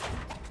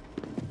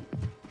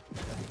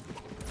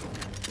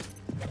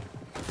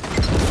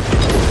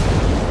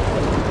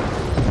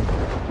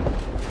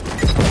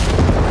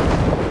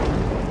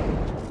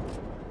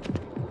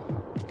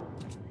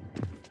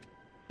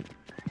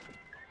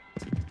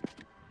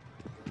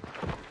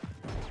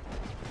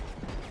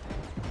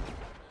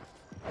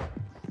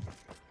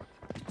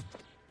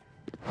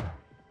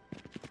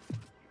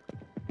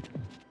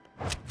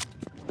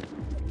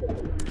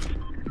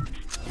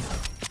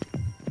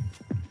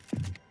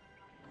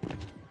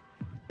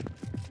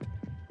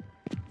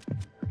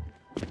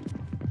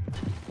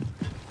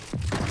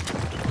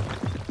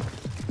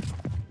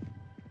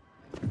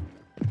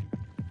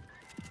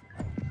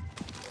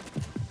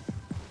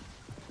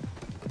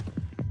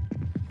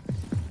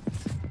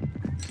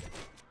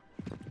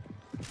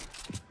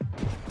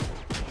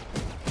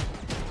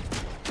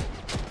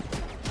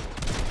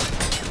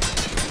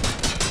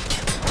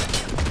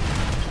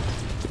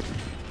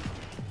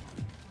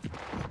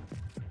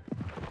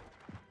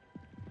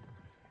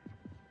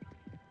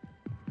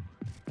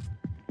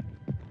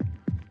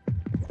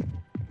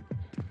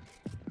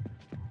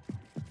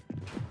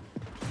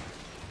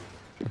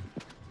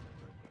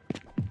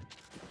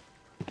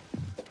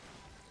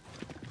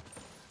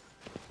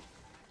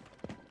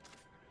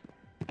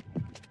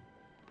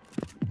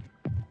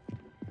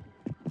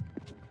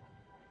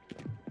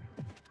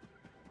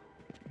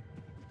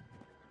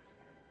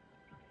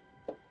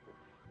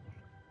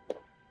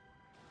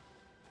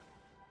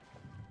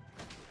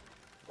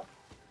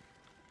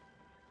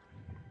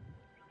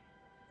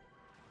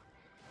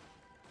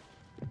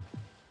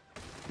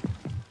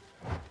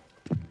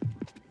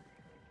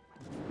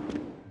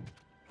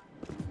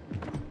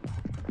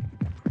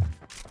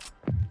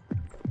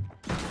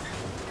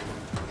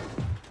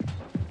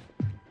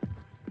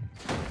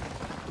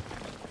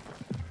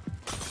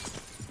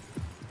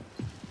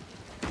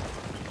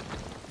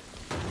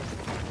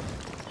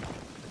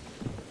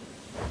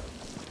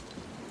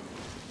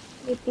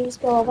 You please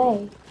go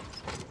away.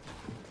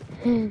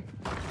 Camping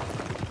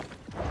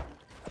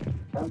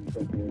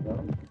here,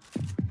 though.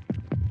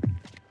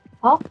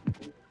 Huh?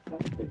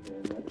 Camping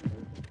here,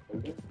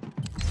 mate.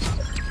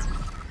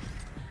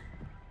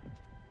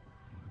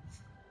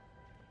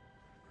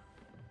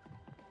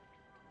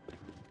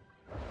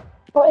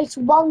 But it's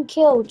one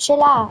kill,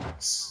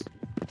 chillax.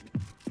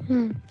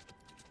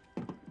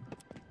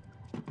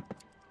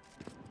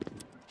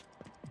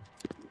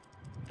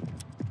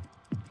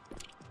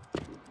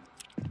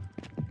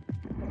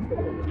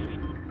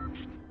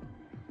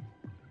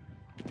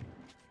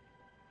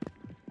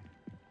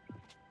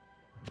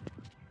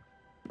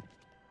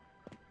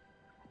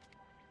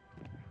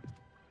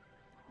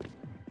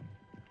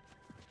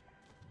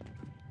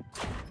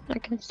 I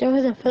can still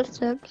hear the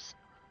footsteps.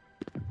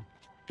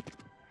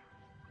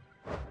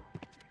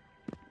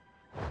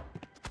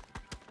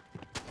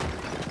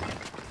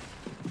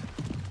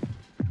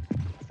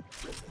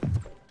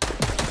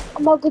 Oh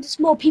my god, there's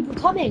more people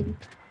coming.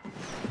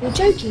 You're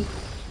joking.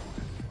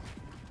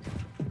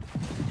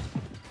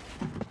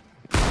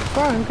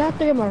 Bro, I'm gonna have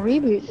to get my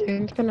reboot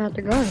soon. It's gonna have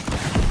to go.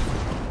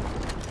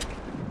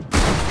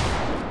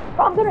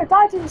 But I'm gonna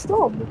die to the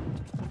storm.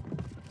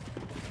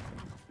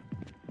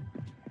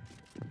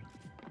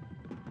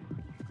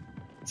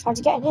 Trying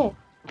to get in here.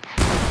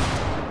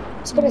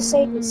 It's gonna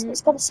say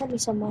it's gonna send me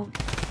somewhere.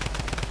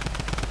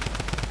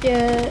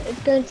 Yeah,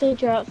 it's going to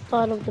send you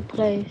outside of the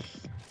place.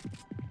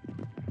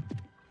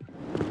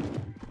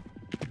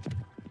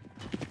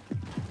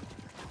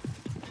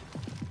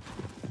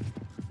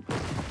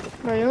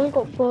 Bro, you only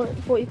got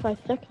 45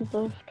 seconds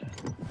left.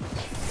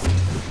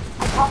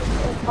 I can't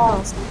get it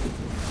fast.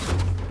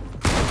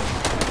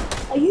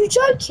 Are you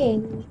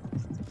joking?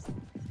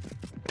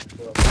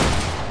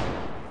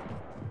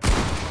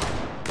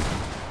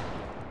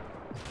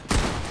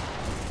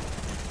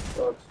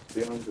 God's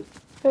behind us.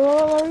 Hey,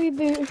 what about my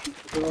reboot?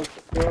 God.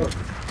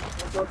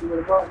 Oh God, you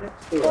were right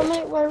next to What it.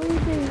 make my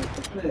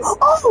reboot? Isn't it?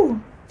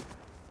 Oh!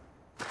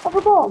 I You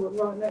forgot. were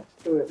right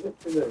next to it,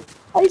 literally.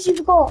 I literally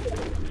forgot.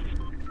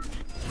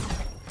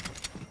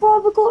 Bro,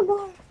 I forgot,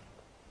 no.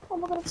 Oh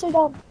my god, I'm so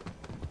dumb.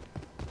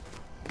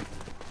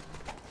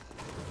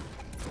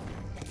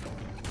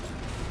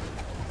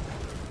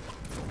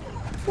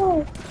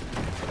 No.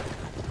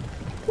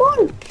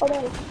 No! Oh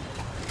no,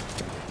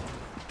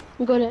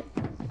 You got it.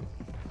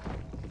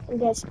 I'm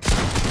dead.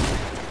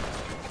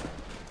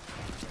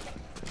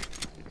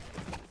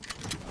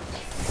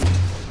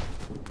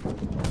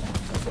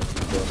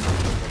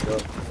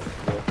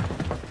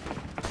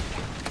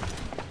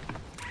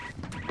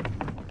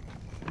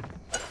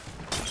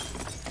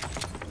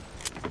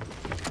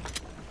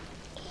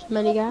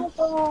 Smelly gas.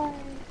 Bye.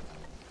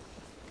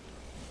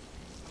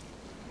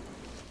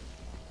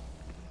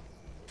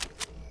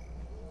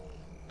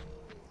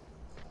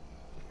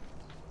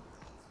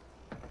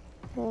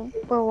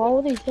 Bro, why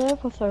were they there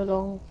for so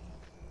long?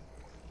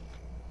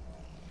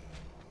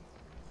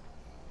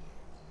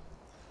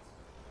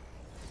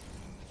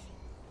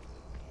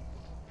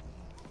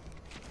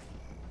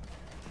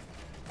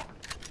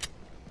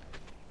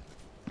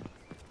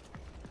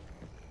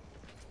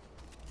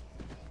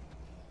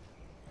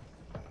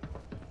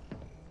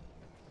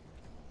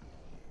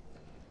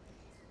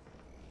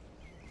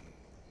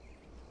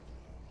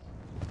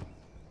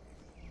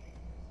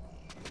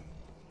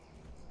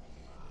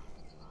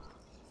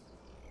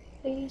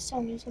 Please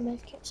tell me some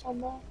medkits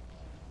on there.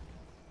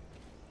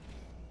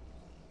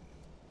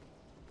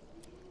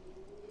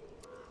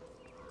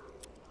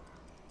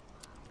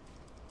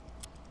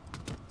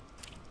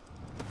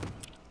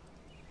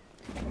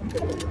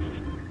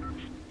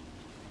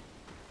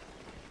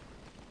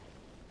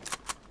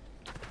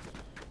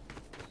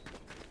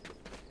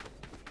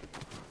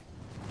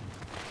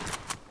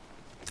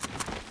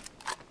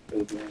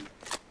 Good man.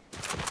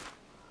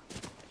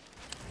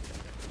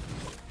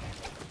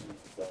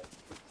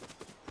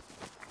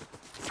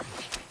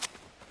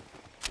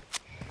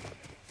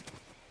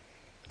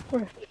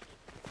 Where?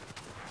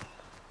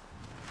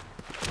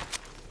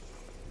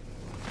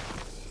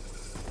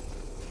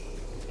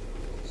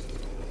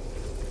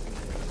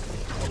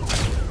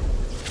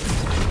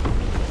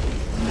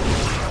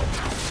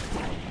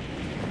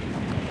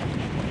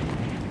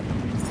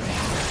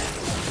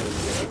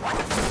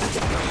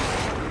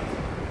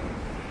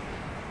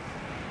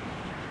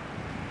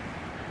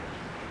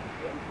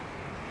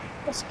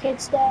 This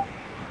kid's there.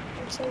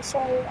 I'm so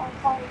sorry, I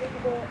can't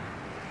read it.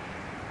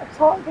 I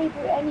can't read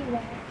it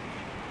anywhere.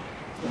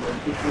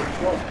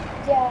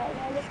 Yeah, and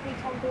I literally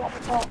can't do it at the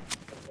top.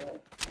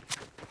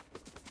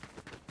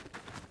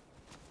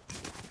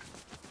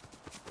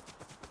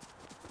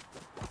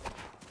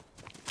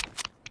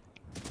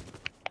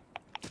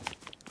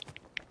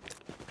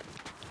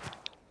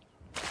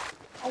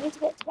 I need to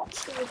get to that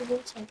store with the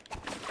water.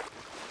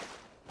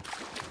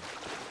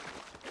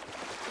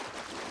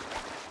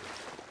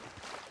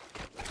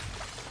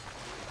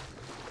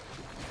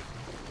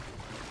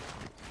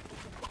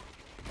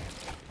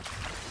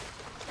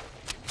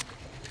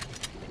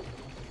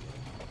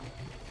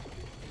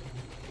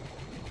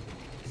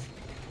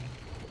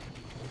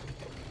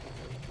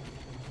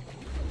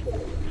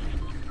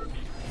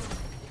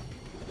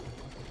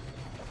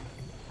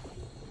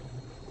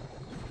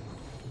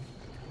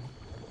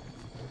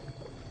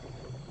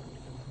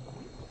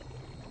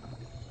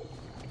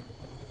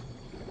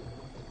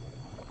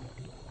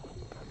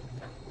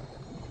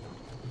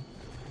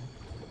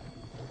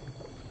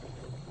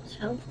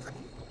 So,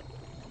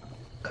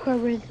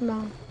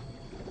 Charisma.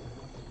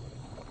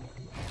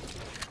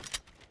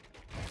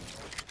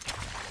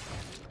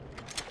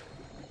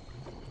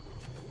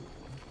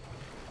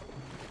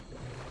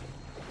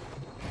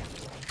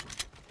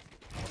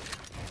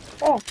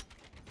 there.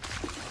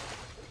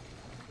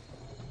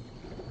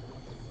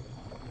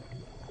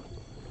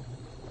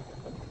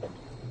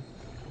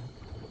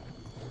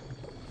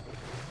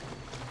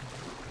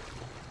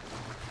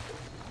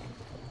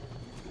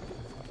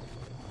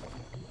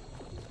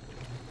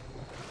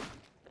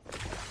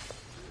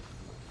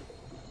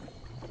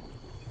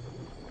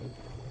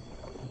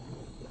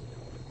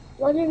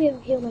 I wonder if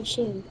it heal my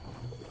shield.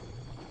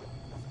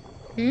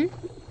 Hmm?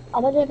 I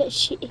wonder if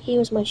it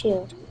heals my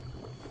shield.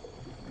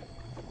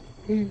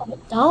 Hmm. Oh,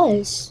 it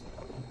does.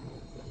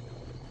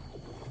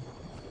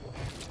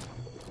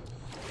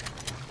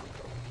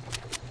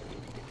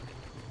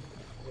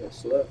 Yeah,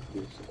 so that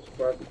is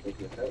subscribe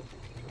because you help.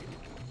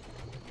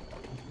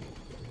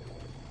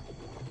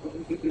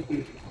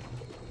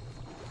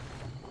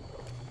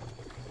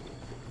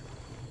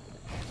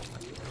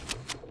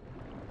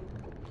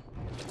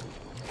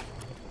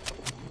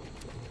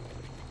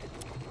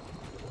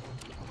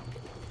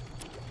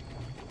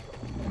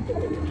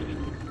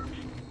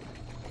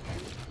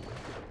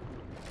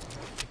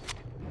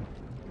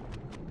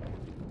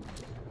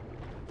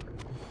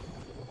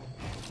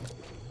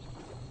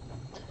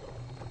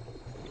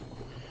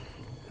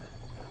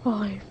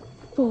 Five,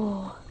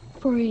 four,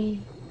 three,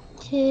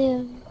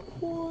 two,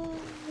 one,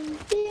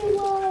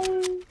 zero.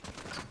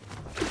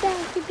 Get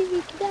down, get down,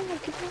 get down,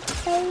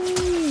 get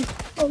down.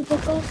 Oh, for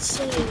God's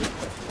sake.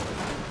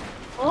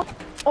 What?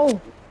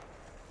 Oh.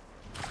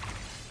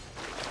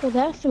 Well,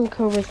 that's some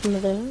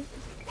charisma there.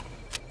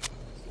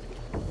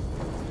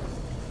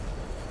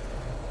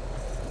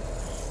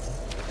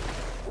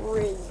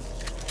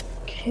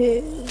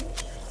 Kid.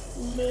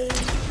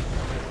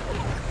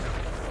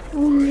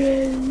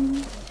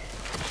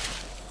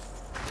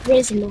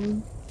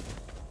 Rizmon.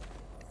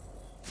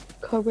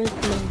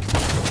 Charisma.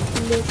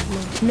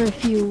 Charisma. No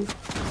fuel.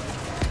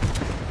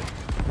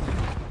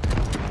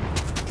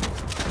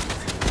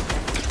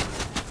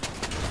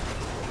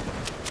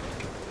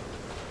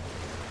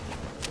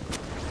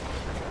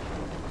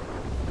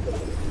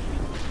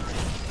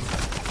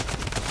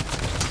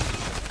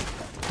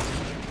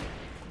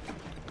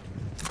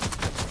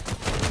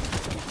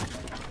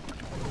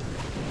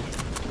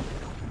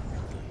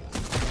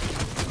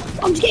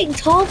 I'm just getting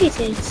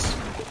targeted.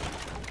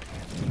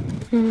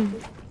 Hmm.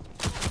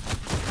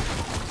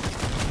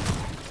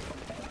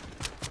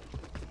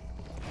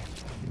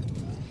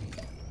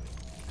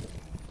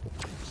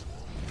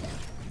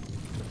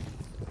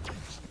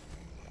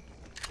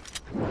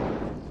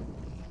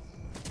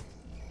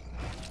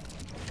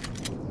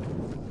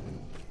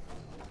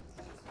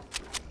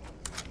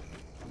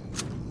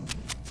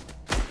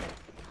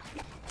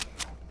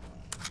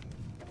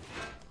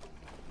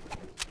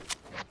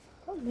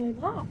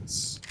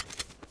 mats.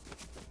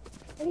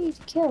 I need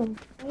to kill.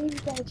 I need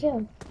to get a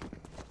kill.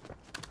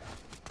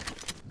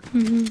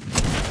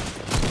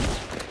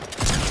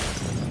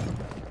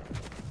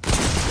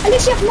 At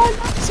least you have no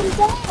mats and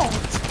dead.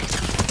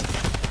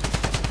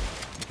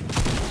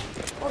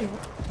 Oh no.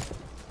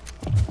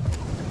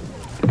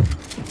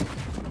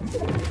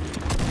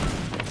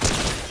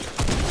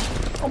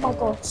 Oh my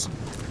god.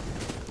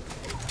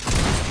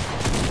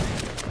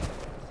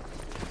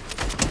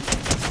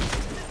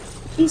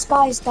 These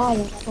guys die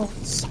at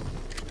once.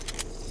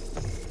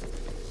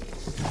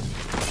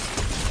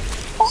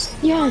 Oh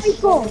Yes. my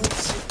god.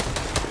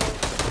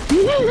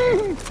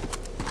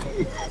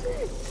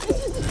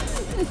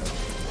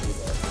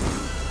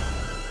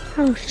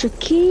 How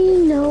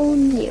Shaquille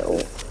O'Neal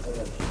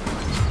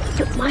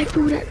took my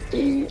food at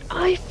the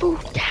Eiffel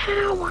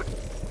Tower.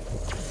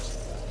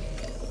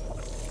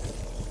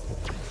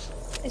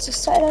 It's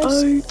just so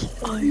nice.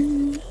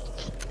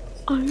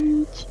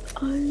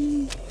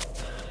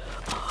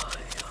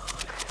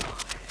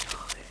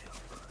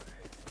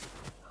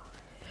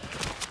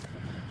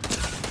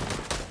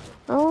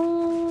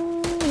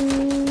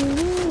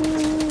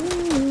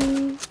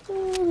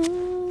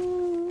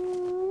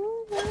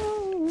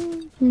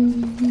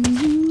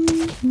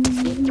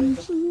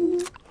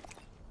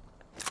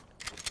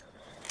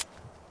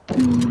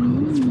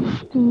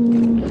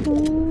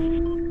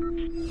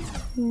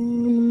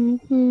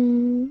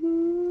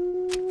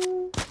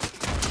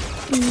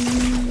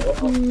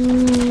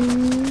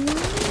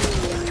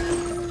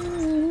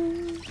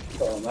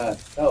 Oh man,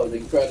 that was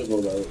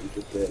incredible though, what you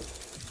just did.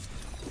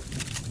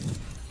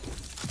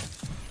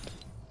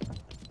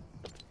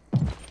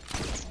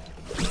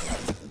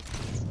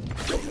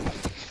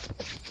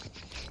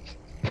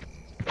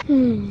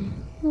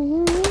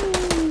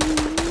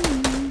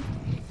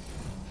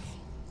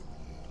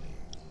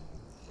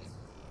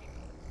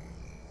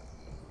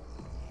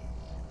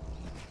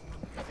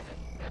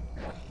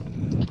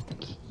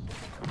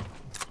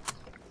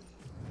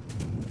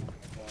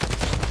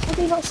 Have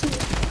you not seen it?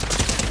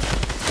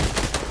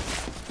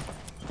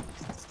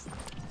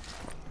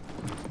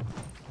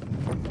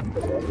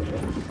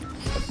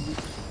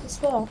 It's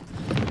there.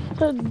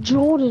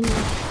 Jordan.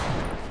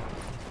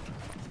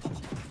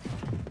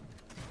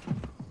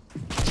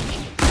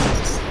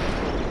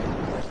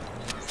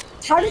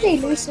 How did they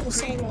lose to the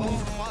same way?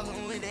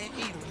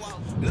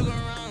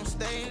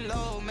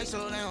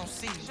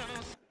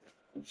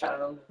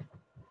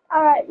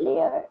 Alright,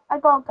 Leo, I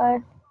gotta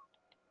go.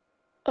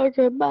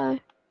 Okay, bye.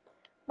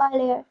 Bye,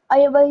 Leo. Are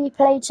you will you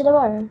play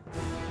tomorrow?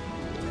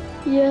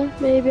 Yeah,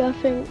 maybe, I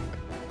think.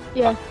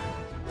 Yeah.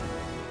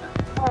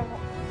 Alright.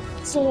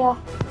 See ya.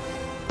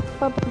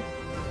 Bye bye.